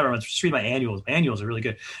care about Batman, just read my annuals. My annuals are really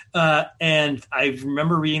good. And I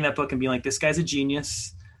remember reading that book and being like, this guy's a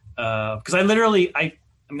genius. Because I mean, I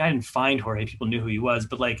didn't find Jorge. People knew who he was,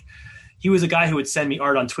 but like, he was a guy who would send me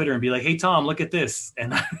art on Twitter and be like, hey, Tom, look at this.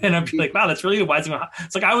 And I'd be like, wow, that's really good. Why is he?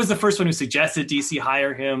 It's like, I was the first one who suggested DC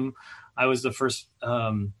hire him. I was the first.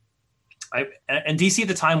 And DC at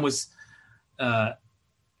the time was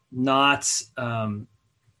not.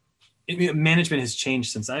 Management has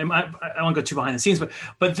changed since. I won't go too behind the scenes,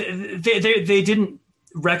 but they didn't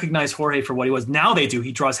recognize Jorge for what he was. Now they do.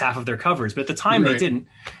 He draws half of their covers, but at the time They didn't.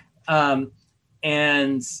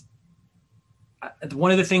 And one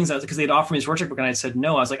of the things, because they'd offered me this Rorschach book and I said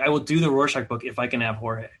no. I was like, I will do the Rorschach book if I can have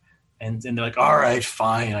Jorge. And they're like, all right,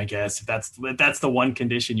 fine, I guess, if that's the one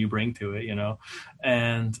condition you bring to it, you know.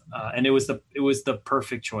 And it was the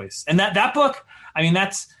perfect choice. And that book, I mean,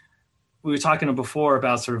 we were talking before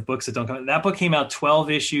about sort of books that don't come. That book came out 12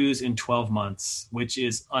 issues in 12 months, which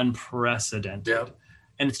is unprecedented. Yep.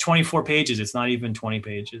 And it's 24 pages. It's not even 20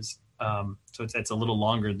 pages. So it's a little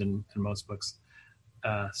longer than most books.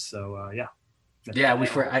 Yeah. Yeah, we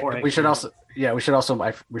forgot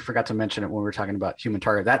to mention it when we were talking about Human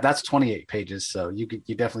Target. That's 28 pages, so you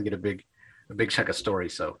definitely get a big chunk of story.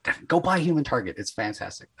 So go buy Human Target; it's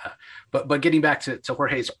fantastic. But getting back to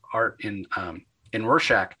Jorge's art in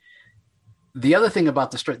Rorschach, the other thing about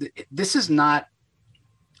the story, this is not.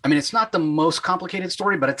 I mean, it's not the most complicated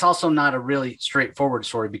story, but it's also not a really straightforward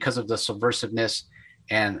story because of the subversiveness,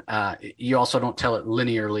 and you also don't tell it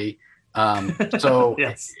linearly. So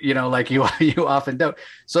yes. You know, like you often don't.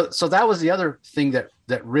 So that was the other thing that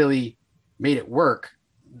really made it work,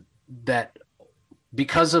 that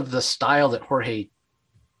because of the style that Jorge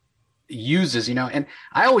uses, you know, and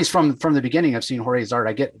I always from the beginning I've seen Jorge's art,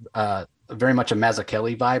 I get very much a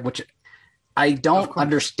Mazzucchelli vibe, which I don't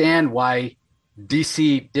understand why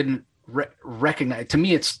DC didn't recognize. To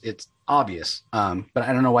me, it's obvious, but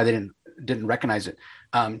I don't know why they didn't recognize it.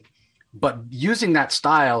 But using that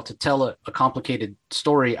style to tell a complicated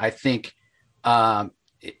story, I think, in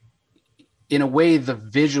a way, the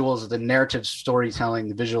visuals, the narrative storytelling,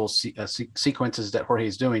 the visual sequences that Jorge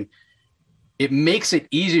is doing, it makes it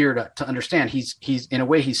easier to understand. He's in a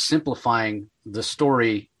way, he's simplifying the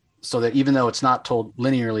story so that even though it's not told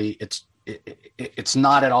linearly, it's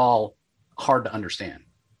not at all hard to understand.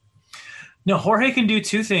 No, Jorge can do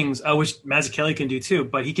two things, which Mazzucchelli can do too,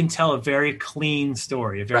 but he can tell a very clean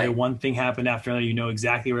story. One thing happened after another, you know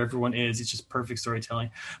exactly where everyone is. It's just perfect storytelling.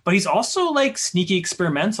 But he's also like sneaky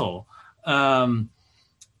experimental. You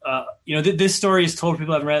know, this story is told,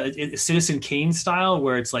 people haven't read it, Citizen Kane style,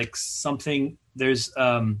 where it's like something, there's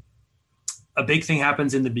a big thing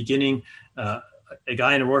happens in the beginning. A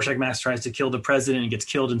guy in a Rorschach mask tries to kill the president and gets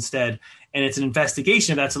killed instead. And it's an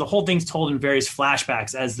investigation of that. So the whole thing's told in various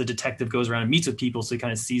flashbacks as the detective goes around and meets with people. So he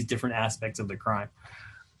kind of sees different aspects of the crime,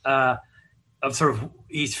 of sort of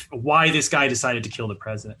why this guy decided to kill the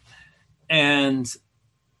president. And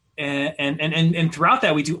throughout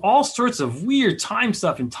that, we do all sorts of weird time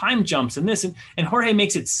stuff and time jumps and this, and Jorge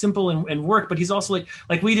makes it simple and work. But he's also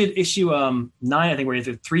like we did issue 9, I think, where you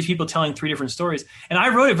have 3 people telling 3 different stories. And I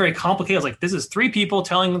wrote it very complicated. I was like, this is 3 people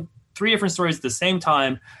telling 3 different stories at the same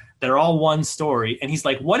time that are all one story. And he's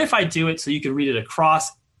like, what if I do it so you can read it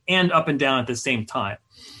across and up and down at the same time?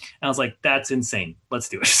 And I was like, that's insane. Let's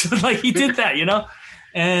do it. So like he did that, you know?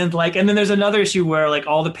 And then there's another issue where like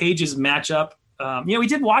all the pages match up. You know, we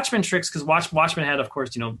did Watchmen tricks because Watchmen had, of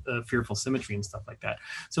course, you know, fearful symmetry and stuff like that.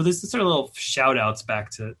 So there's sort of little shout outs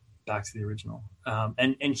back to the original.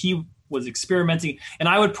 And he was experimenting, and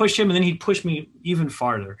I would push him, and then he'd push me even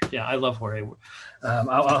farther. Yeah, I love Jorge.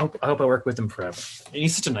 I hope I work with him forever. And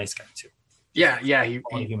he's such a nice guy too. Yeah, he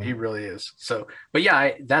really is. So, but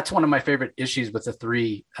yeah, that's one of my favorite issues with the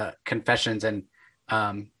 3 confessions, and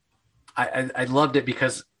I loved it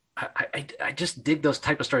because I just dig those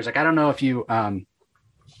type of stories. Like, I don't know if you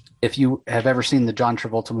have ever seen the John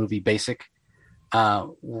Travolta movie Basic.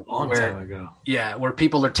 Long time ago. Yeah, where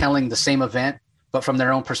people are telling the same event but from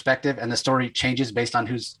their own perspective, and the story changes based on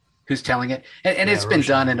who's who's telling it. And Yeah, it's been Rochello.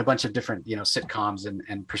 done in a bunch of different, sitcoms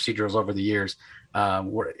and procedurals over the years.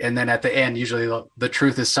 And then at the end, usually the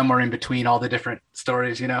truth is somewhere in between all the different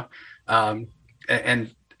stories,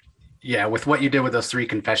 and yeah, with what you did with those three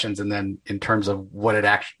confessions, and then in terms of what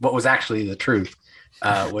was actually the truth,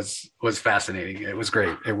 was fascinating. It was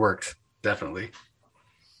great. It worked, definitely.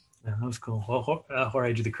 Yeah, that was cool. Well,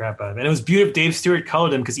 Jorge drew the crap out of it. And it was beautiful. Dave Stewart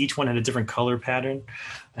colored them because each one had a different color pattern.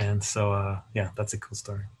 And so, yeah, that's a cool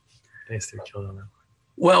story. Dave Stewart killed on that.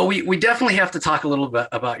 Well, we definitely have to talk a little bit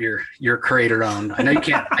about your creator own. I know you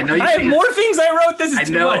can't. I know you I have can't, more things I wrote. This is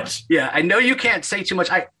too much. Yeah, I know you can't say too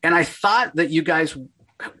much. I thought that you guys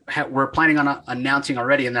were planning on announcing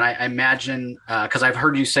already, and then I imagine because I've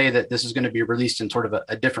heard you say that this is going to be released in sort of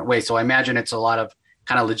a different way. So I imagine it's a lot of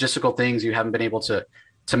kind of logistical things you haven't been able to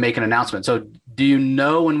make an announcement. So do you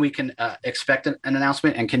know when we can expect an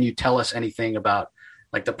announcement, and can you tell us anything about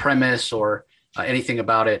like the premise or anything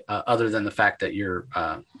about it other than the fact that you're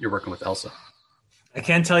working with Elsa? I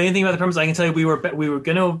can't tell you anything about the premise. I can tell you we were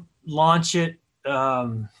going to launch it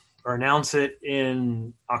or announce it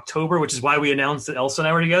in October, which is why we announced that Elsa and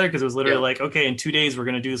I were together, because it was literally like, okay, in 2 days we're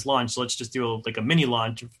going to do this launch. So let's just do a mini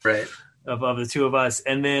launch of the two of us.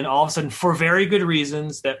 And then all of a sudden, for very good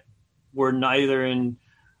reasons that were neither in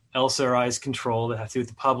Elsa or I's control, that have to do with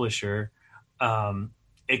the publisher,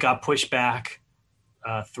 it got pushed back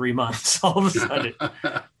 3 months all of a sudden.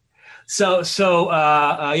 So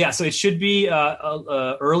it should be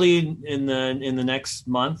early in the next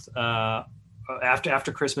month,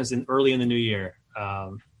 after Christmas and early in the new year.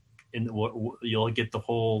 You'll get the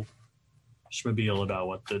whole schmobile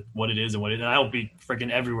about what it is and what it. And I'll be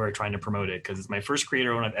freaking everywhere trying to promote it because it's my first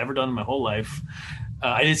creator own I've ever done in my whole life.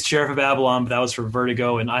 I did Sheriff of Babylon, but that was for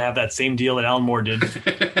Vertigo, and I have that same deal that Alan Moore did.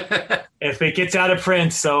 If it gets out of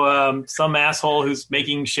print, so some asshole who's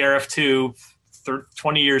making Sheriff 2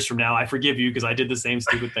 20 years from now, I forgive you because I did the same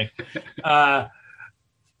stupid thing.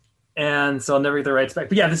 And so I'll never get the rights back.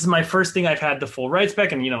 But yeah, this is my first thing I've had the full rights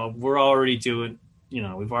back. And, we're already doing,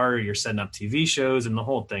 you're setting up TV shows and the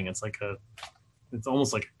whole thing. It's it's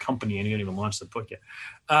almost like a company and you don't even launch the book yet.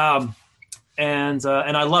 And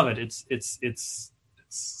I love it. It's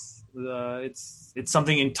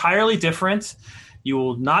something entirely different. You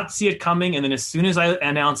will not see it coming. And then as soon as I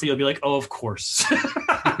announce it, you'll be like, oh, of course.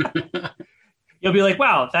 You'll be like,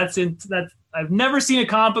 wow, I've never seen a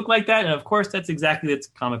comic book like that. And of course, that's exactly the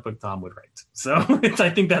comic book Tom would write. So I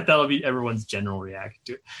think that'll be everyone's general reaction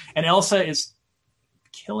to it. And Elsa is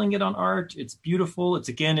killing it on art. It's beautiful. It's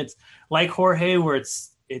like Jorge, where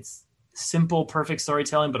it's simple, perfect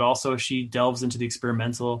storytelling, but also she delves into the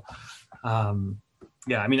experimental.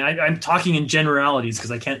 Yeah, I mean, I'm talking in generalities because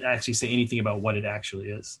I can't actually say anything about what it actually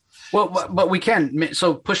is. Well, but we can.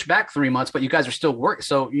 So push back 3 months, but you guys are still working.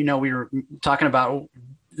 So, we were talking about,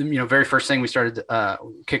 very first thing we started,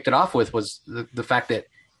 kicked it off with was the fact that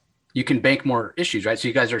you can bank more issues, right? So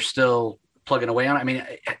you guys are still plugging away on it. I mean,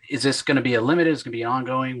 is this going to be a limited? Is it going to be an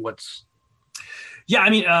ongoing? Yeah, I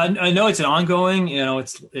mean, I know it's an ongoing.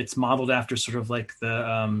 It's modeled after sort of like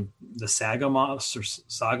the Saga models or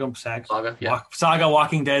Saga, yeah. Saga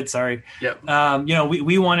Walking Dead. Sorry. Yep.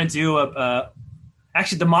 We want to do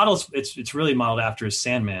actually the models. It's really modeled after is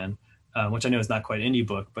Sandman, which I know is not quite an indie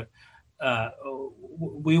book, but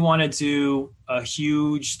we want to do a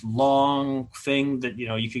huge long thing that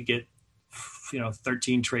you could get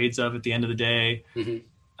 13 trades of at the end of the day.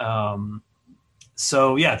 Mm-hmm.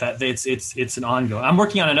 So yeah, it's an ongoing. I'm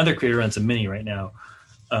working on another creator runs a mini right now,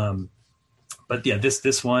 but yeah,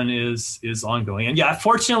 this one is ongoing. And yeah,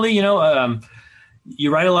 fortunately,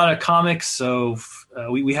 you write a lot of comics, so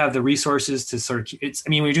we have the resources to sort of.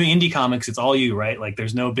 When you're doing indie comics, it's all you, right? Like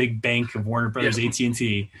there's no big bank of Warner Brothers, yeah.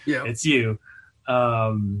 AT&T. Yeah. It's you.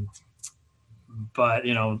 But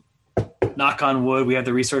knock on wood, we have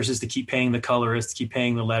the resources to keep paying the colorist, keep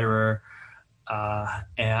paying the letterer.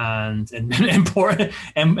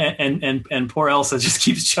 And poor Elsa just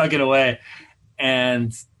keeps chugging away,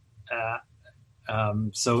 and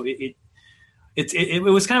so it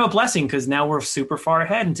was kind of a blessing because now we're super far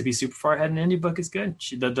ahead, and to be super far ahead in an indie book is good.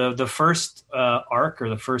 The first arc or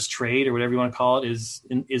the first trade or whatever you want to call it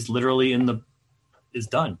is literally is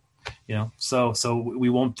done. So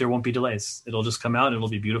there won't be delays. It'll just come out and it'll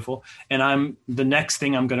be beautiful. And the next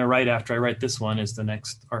thing I'm going to write after I write this one is the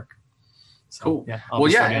next arc. So, cool. Yeah, I'll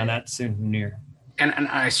be starting on that soon, near. And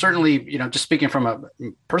I certainly, just speaking from a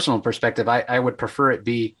personal perspective, I would prefer it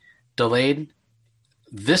be delayed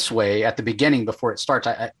this way at the beginning before it starts.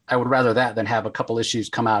 I would rather that than have a couple issues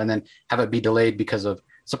come out and then have it be delayed because of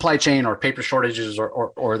supply chain or paper shortages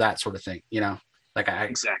or that sort of thing.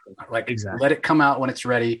 Exactly. Let it come out when it's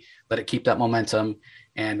ready. Let it keep that momentum.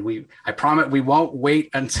 And I promise we won't wait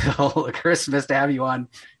until Christmas to have you on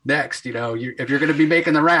next. You know, if you're going to be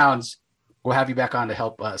making the rounds, we'll have you back on to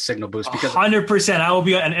help Signal Boost, because 100%. I will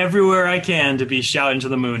be on everywhere I can to be shouting to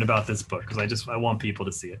the moon about this book, because I want people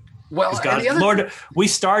to see it. Well, God, Lord, we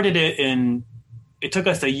started it it took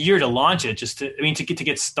us a year to launch it, to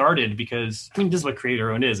get started, because this is what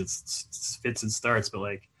creator owned is. It's fits and starts, but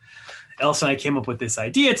like Elsa and I came up with this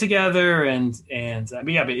idea together, and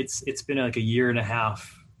but it's been like a year and a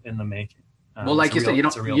half in the making. Well, like you said,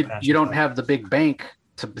 you don't have the big bank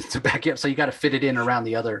to back you up, so you got to fit it in around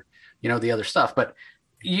the other stuff. But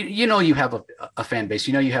you have a fan base.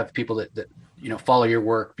 You have people that follow your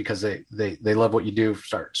work because they love what you do.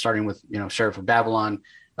 Starting with Sheriff of Babylon.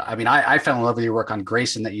 I mean, I fell in love with your work on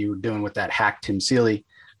Grayson that you were doing with that hack Tim Seeley.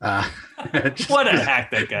 What a hack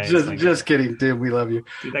that guy is. Just kidding, Tim. We love you.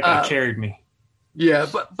 Dude, that guy carried me. Yeah,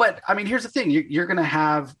 but I mean, here's the thing. You're going to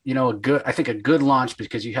have a good launch,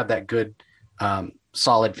 because you have that good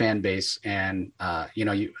solid fan base, and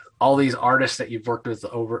all these artists that you've worked with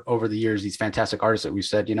over the years, these fantastic artists that we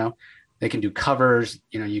said, they can do covers,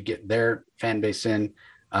 you get their fan base in.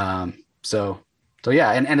 So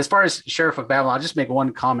yeah. And as far as Sheriff of Babylon, I'll just make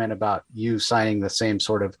one comment about you signing the same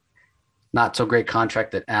sort of not so great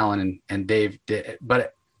contract that Alan and Dave did,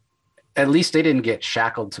 but at least they didn't get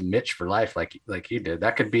shackled to Mitch for life like you did.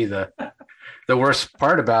 That could be the worst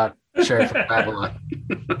part about Sheriff of Babylon.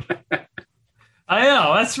 I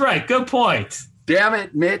know, that's right. Good point. Damn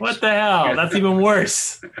it, Mitch. What the hell? That's even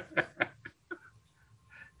worse.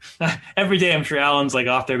 Every day, I'm sure Alan's like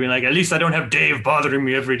off there being like, at least I don't have Dave bothering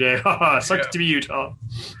me every day. Sucks to be you, Tom.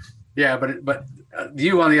 Yeah, but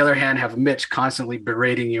you, on the other hand, have Mitch constantly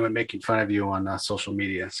berating you and making fun of you on social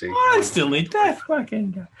media. See, I still need that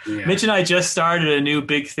fucking guy. Yeah. Mitch and I just started a new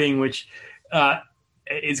big thing, which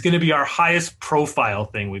is going to be our highest profile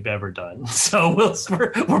thing we've ever done. So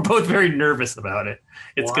we're both very nervous about it.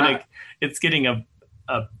 It's getting a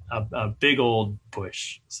big old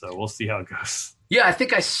push. So we'll see how it goes. Yeah, I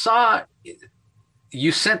think I saw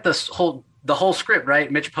you sent the whole script,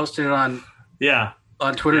 right? Mitch posted it on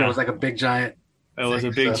Twitter. Yeah. It was like a big giant. It was a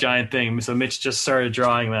big giant thing. So Mitch just started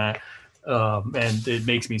drawing that, and it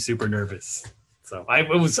makes me super nervous. So I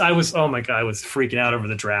was oh my God, I was freaking out over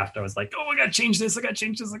the draft. I was like, oh, I got to change this.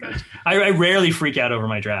 I rarely freak out over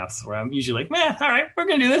my drafts, where I'm usually like, man, all right, we're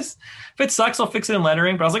gonna do this. If it sucks, I'll fix it in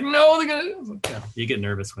lettering. But I was like, no, they're gonna. Yeah, you get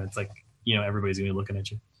nervous when it's like everybody's gonna be looking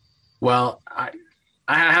at you. Well, I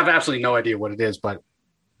have absolutely no idea what it is, but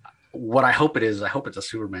what I hope it is, I hope it's a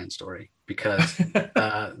Superman story, because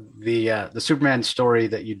the Superman story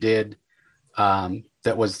that you did,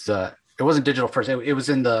 that was it wasn't digital first. It was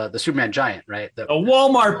in the Superman Giant, right? The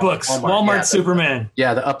Walmart books, Walmart Superman.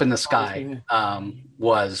 The Up in the Sky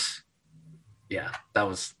was that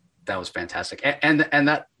was fantastic, and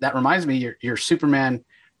that reminds me, your Superman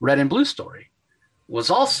Red and Blue story was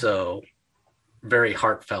also very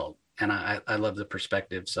heartfelt. And I love the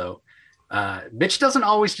perspective. So Mitch doesn't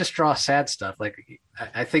always just draw sad stuff. Like,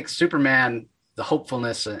 I think Superman, the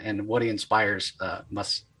hopefulness and what he inspires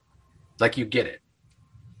must, like, you get it.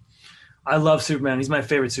 I love Superman. He's my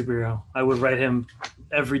favorite superhero. I would write him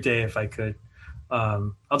every day if I could.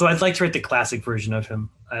 Although I'd like to write the classic version of him.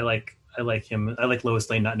 I like him. I like Lois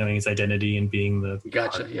Lane not knowing his identity and being the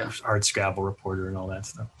hard Scrabble reporter and all that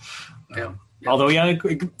stuff. Yeah. Although,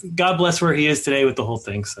 God bless where he is today with the whole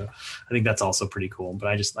thing. So I think that's also pretty cool. But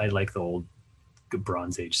I like the old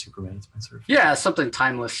Bronze Age Superman. It's my sort of favorite. Something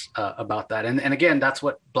timeless about that. And again, that's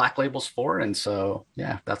what Black Label's for. And so,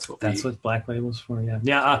 that's what Black Label's for.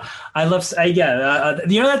 Yeah. I love, that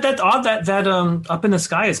Up in the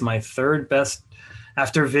Sky is my third best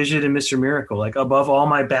after Vision and Mr. Miracle. Like, above all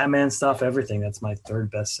my Batman stuff, everything, that's my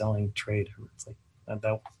third best selling trade. It's like,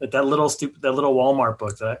 that little Walmart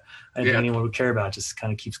book that I didn't think anyone would care about just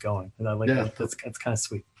kind of keeps going, and I like that. That's kind of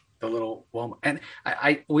sweet. The little Walmart, and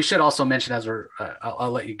we should also mention, as we're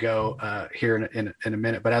I'll let you go here in a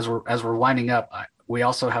minute, but as we're winding up, we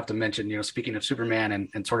also have to mention, speaking of Superman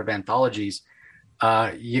and sort of anthologies,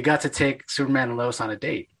 you got to take Superman and Lois on a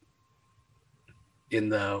date in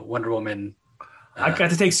the Wonder Woman. I got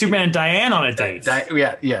to take Superman and Diane on a date.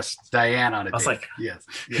 Diane on a date. I was like, yes.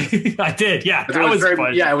 I did, yeah. That was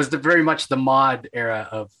fun. Yeah, it was very much the mod era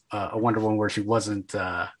of a Wonder Woman, where she wasn't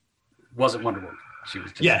Wonder Woman. She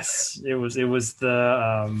was just it was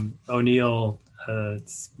the O'Neill,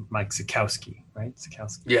 Mike Zukowski, right?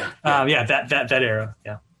 Zukowski. Yeah. That era.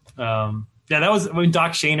 Yeah. That was when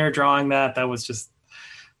Doc Shaner drawing that. That was just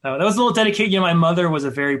that was a little dedicated. My mother was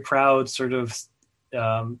a very proud sort of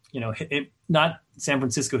not San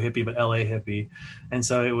Francisco hippie, but LA hippie. And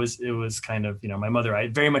so it was kind of, my mother, I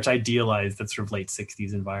very much idealized that sort of late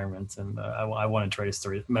 60s environment. And I wanted to write a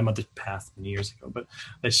story. My mother passed many years ago, but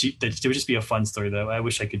that it would just be a fun story that I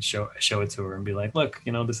wish I could show it to her and be like, look,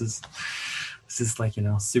 this is like,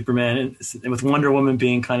 Superman and with Wonder Woman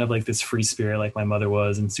being kind of like this free spirit, like my mother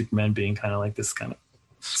was, and Superman being kind of like this kind of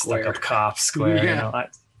stuck up cop square. Yeah.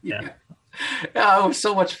 Yeah, it was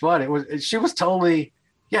so much fun. She was totally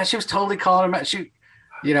calling him out. Here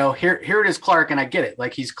it is, Clark, and I get it,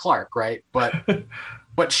 like he's Clark, right?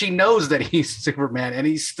 But she knows that he's Superman, and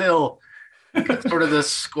he's still sort of this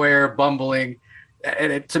square, bumbling.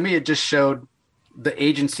 And to me, it just showed the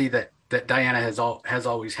agency that Diana has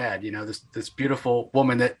always had. This beautiful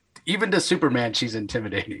woman that even to Superman, she's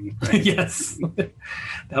intimidating. Right? Yes,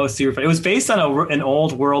 that was super fun. It was based on an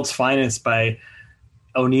old World's Finest by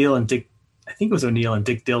O'Neill and Dick. I think it was O'Neill and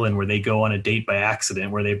Dick Dillon, where they go on a date by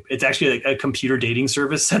accident, it's actually like a computer dating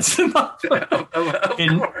service sets them up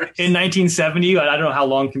in 1970. I don't know how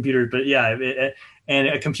long computer, but yeah. And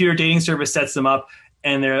a computer dating service sets them up,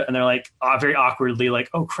 and they're like very awkwardly like,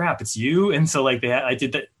 "Oh crap, it's you." And so like I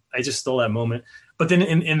did that. I just stole that moment. But then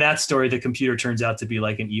in that story, the computer turns out to be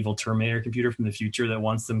like an evil Terminator computer from the future that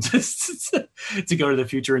wants them to go to the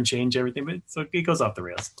future and change everything. But so it goes off the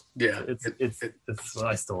rails. Yeah,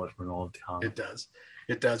 I stole it from an old comic.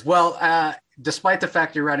 It does. Well, despite the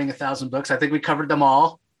fact you're writing 1,000 books, I think we covered them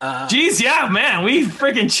all. Geez, yeah, man, we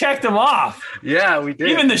freaking checked them off. Yeah, we did.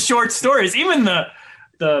 Even the short stories, even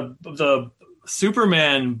the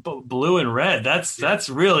Superman blue and red. That's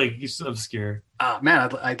really obscure. Man,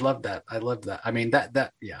 I love that. I mean,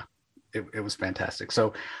 it was fantastic.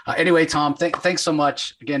 So anyway, Tom, thanks so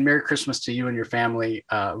much again. Merry Christmas to you and your family.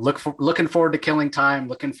 Looking forward to Killing Time.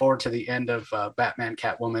 Looking forward to the end of Batman,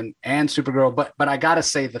 Catwoman, and Supergirl. But I gotta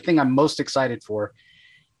say, the thing I'm most excited for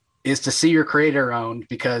is to see your creator owned,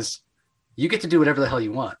 because you get to do whatever the hell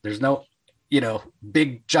you want. There's no,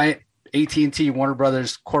 big giant AT&T, Warner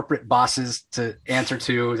Brothers corporate bosses to answer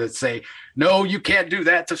to that say, no, you can't do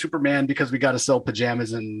that to Superman because we got to sell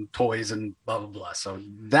pajamas and toys and blah, blah, blah. So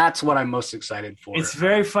that's what I'm most excited for. It's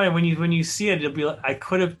very funny when you see it, it'll be like, I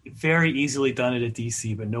could have very easily done it at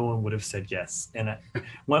DC, but no one would have said yes. And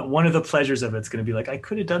one of the pleasures of it's going to be like, I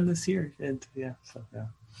could have done this here. And yeah.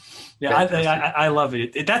 I love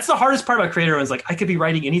it. That's the hardest part about creator is like, I could be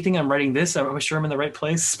writing anything. I'm writing this. I'm sure I'm in the right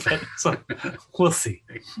place, but so we'll see.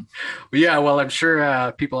 Yeah. Well, I'm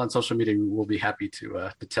sure people on social media will be happy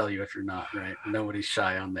to tell you if you're not, right? Nobody's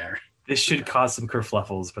shy on there. This should cause some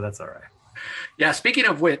kerfluffles, but that's all right. Yeah. Speaking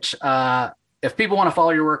of which, if people want to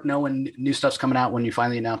follow your work, know when new stuff's coming out, when you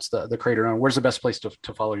finally announce the creator own, where's the best place to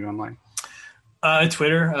follow you online?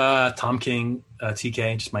 Twitter, Tom King,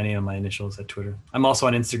 TK, just my name and my initials at Twitter. I'm also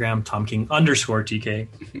on Instagram, Tom King _TK,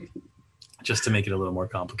 just to make it a little more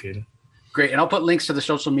complicated. Great. And I'll put links to the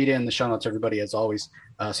social media in the show notes, everybody, as always.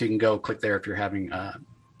 So you can go click there if you're having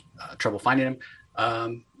trouble finding them.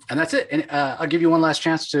 And that's it. And I'll give you one last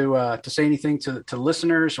chance to say anything to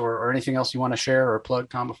listeners or anything else you want to share or plug,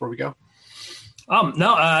 Tom, before we go.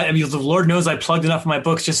 No, I mean, the Lord knows I plugged enough of my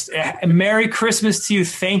books. Just Merry Christmas to you.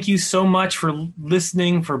 Thank you so much for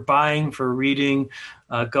listening, for buying, for reading.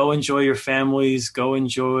 Go enjoy your families. Go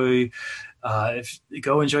enjoy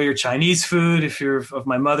your Chinese food. If you're of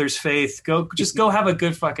my mother's faith, go have a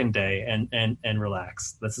good fucking day and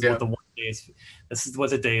relax. This is what the one day is. This is what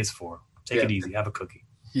the day is for. Take it easy. Have a cookie.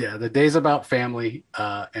 Yeah, the day's about family,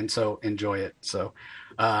 and so enjoy it. So.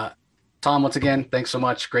 Tom, once again, thanks so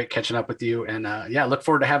much. Great catching up with you. And look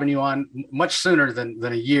forward to having you on much sooner than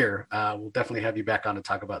a year. We'll definitely have you back on to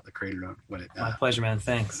talk about the creator own when it. My pleasure, man.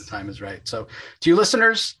 Thanks. The time is right. So to you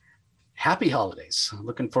listeners, happy holidays.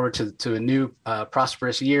 Looking forward to a new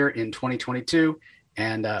prosperous year in 2022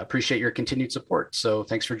 and appreciate your continued support. So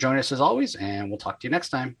thanks for joining us as always, and we'll talk to you next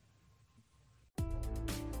time.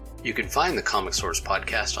 You can find the Comic Source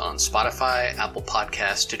podcast on Spotify, Apple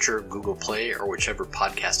Podcasts, Stitcher, Google Play, or whichever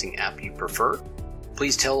podcasting app you prefer.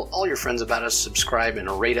 Please tell all your friends about us, subscribe, and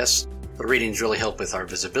rate us. The ratings really help with our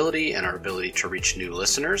visibility and our ability to reach new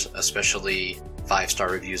listeners, especially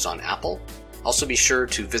 5-star reviews on Apple. Also be sure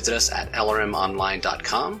to visit us at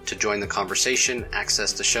lrmonline.com to join the conversation,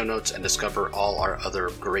 access the show notes, and discover all our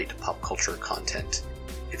other great pop culture content.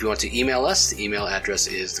 If you want to email us, the email address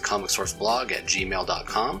is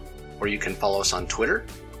thecomicsourceblog@gmail.com, or you can follow us on Twitter,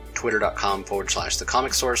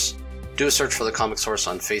 twitter.com/thecomicsource. Do a search for The Comic Source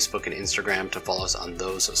on Facebook and Instagram to follow us on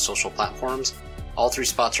those social platforms. All 3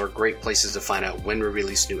 spots are great places to find out when we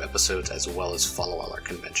release new episodes, as well as follow all our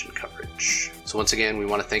convention coverage. So once again, we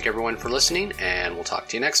want to thank everyone for listening, and we'll talk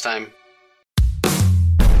to you next time.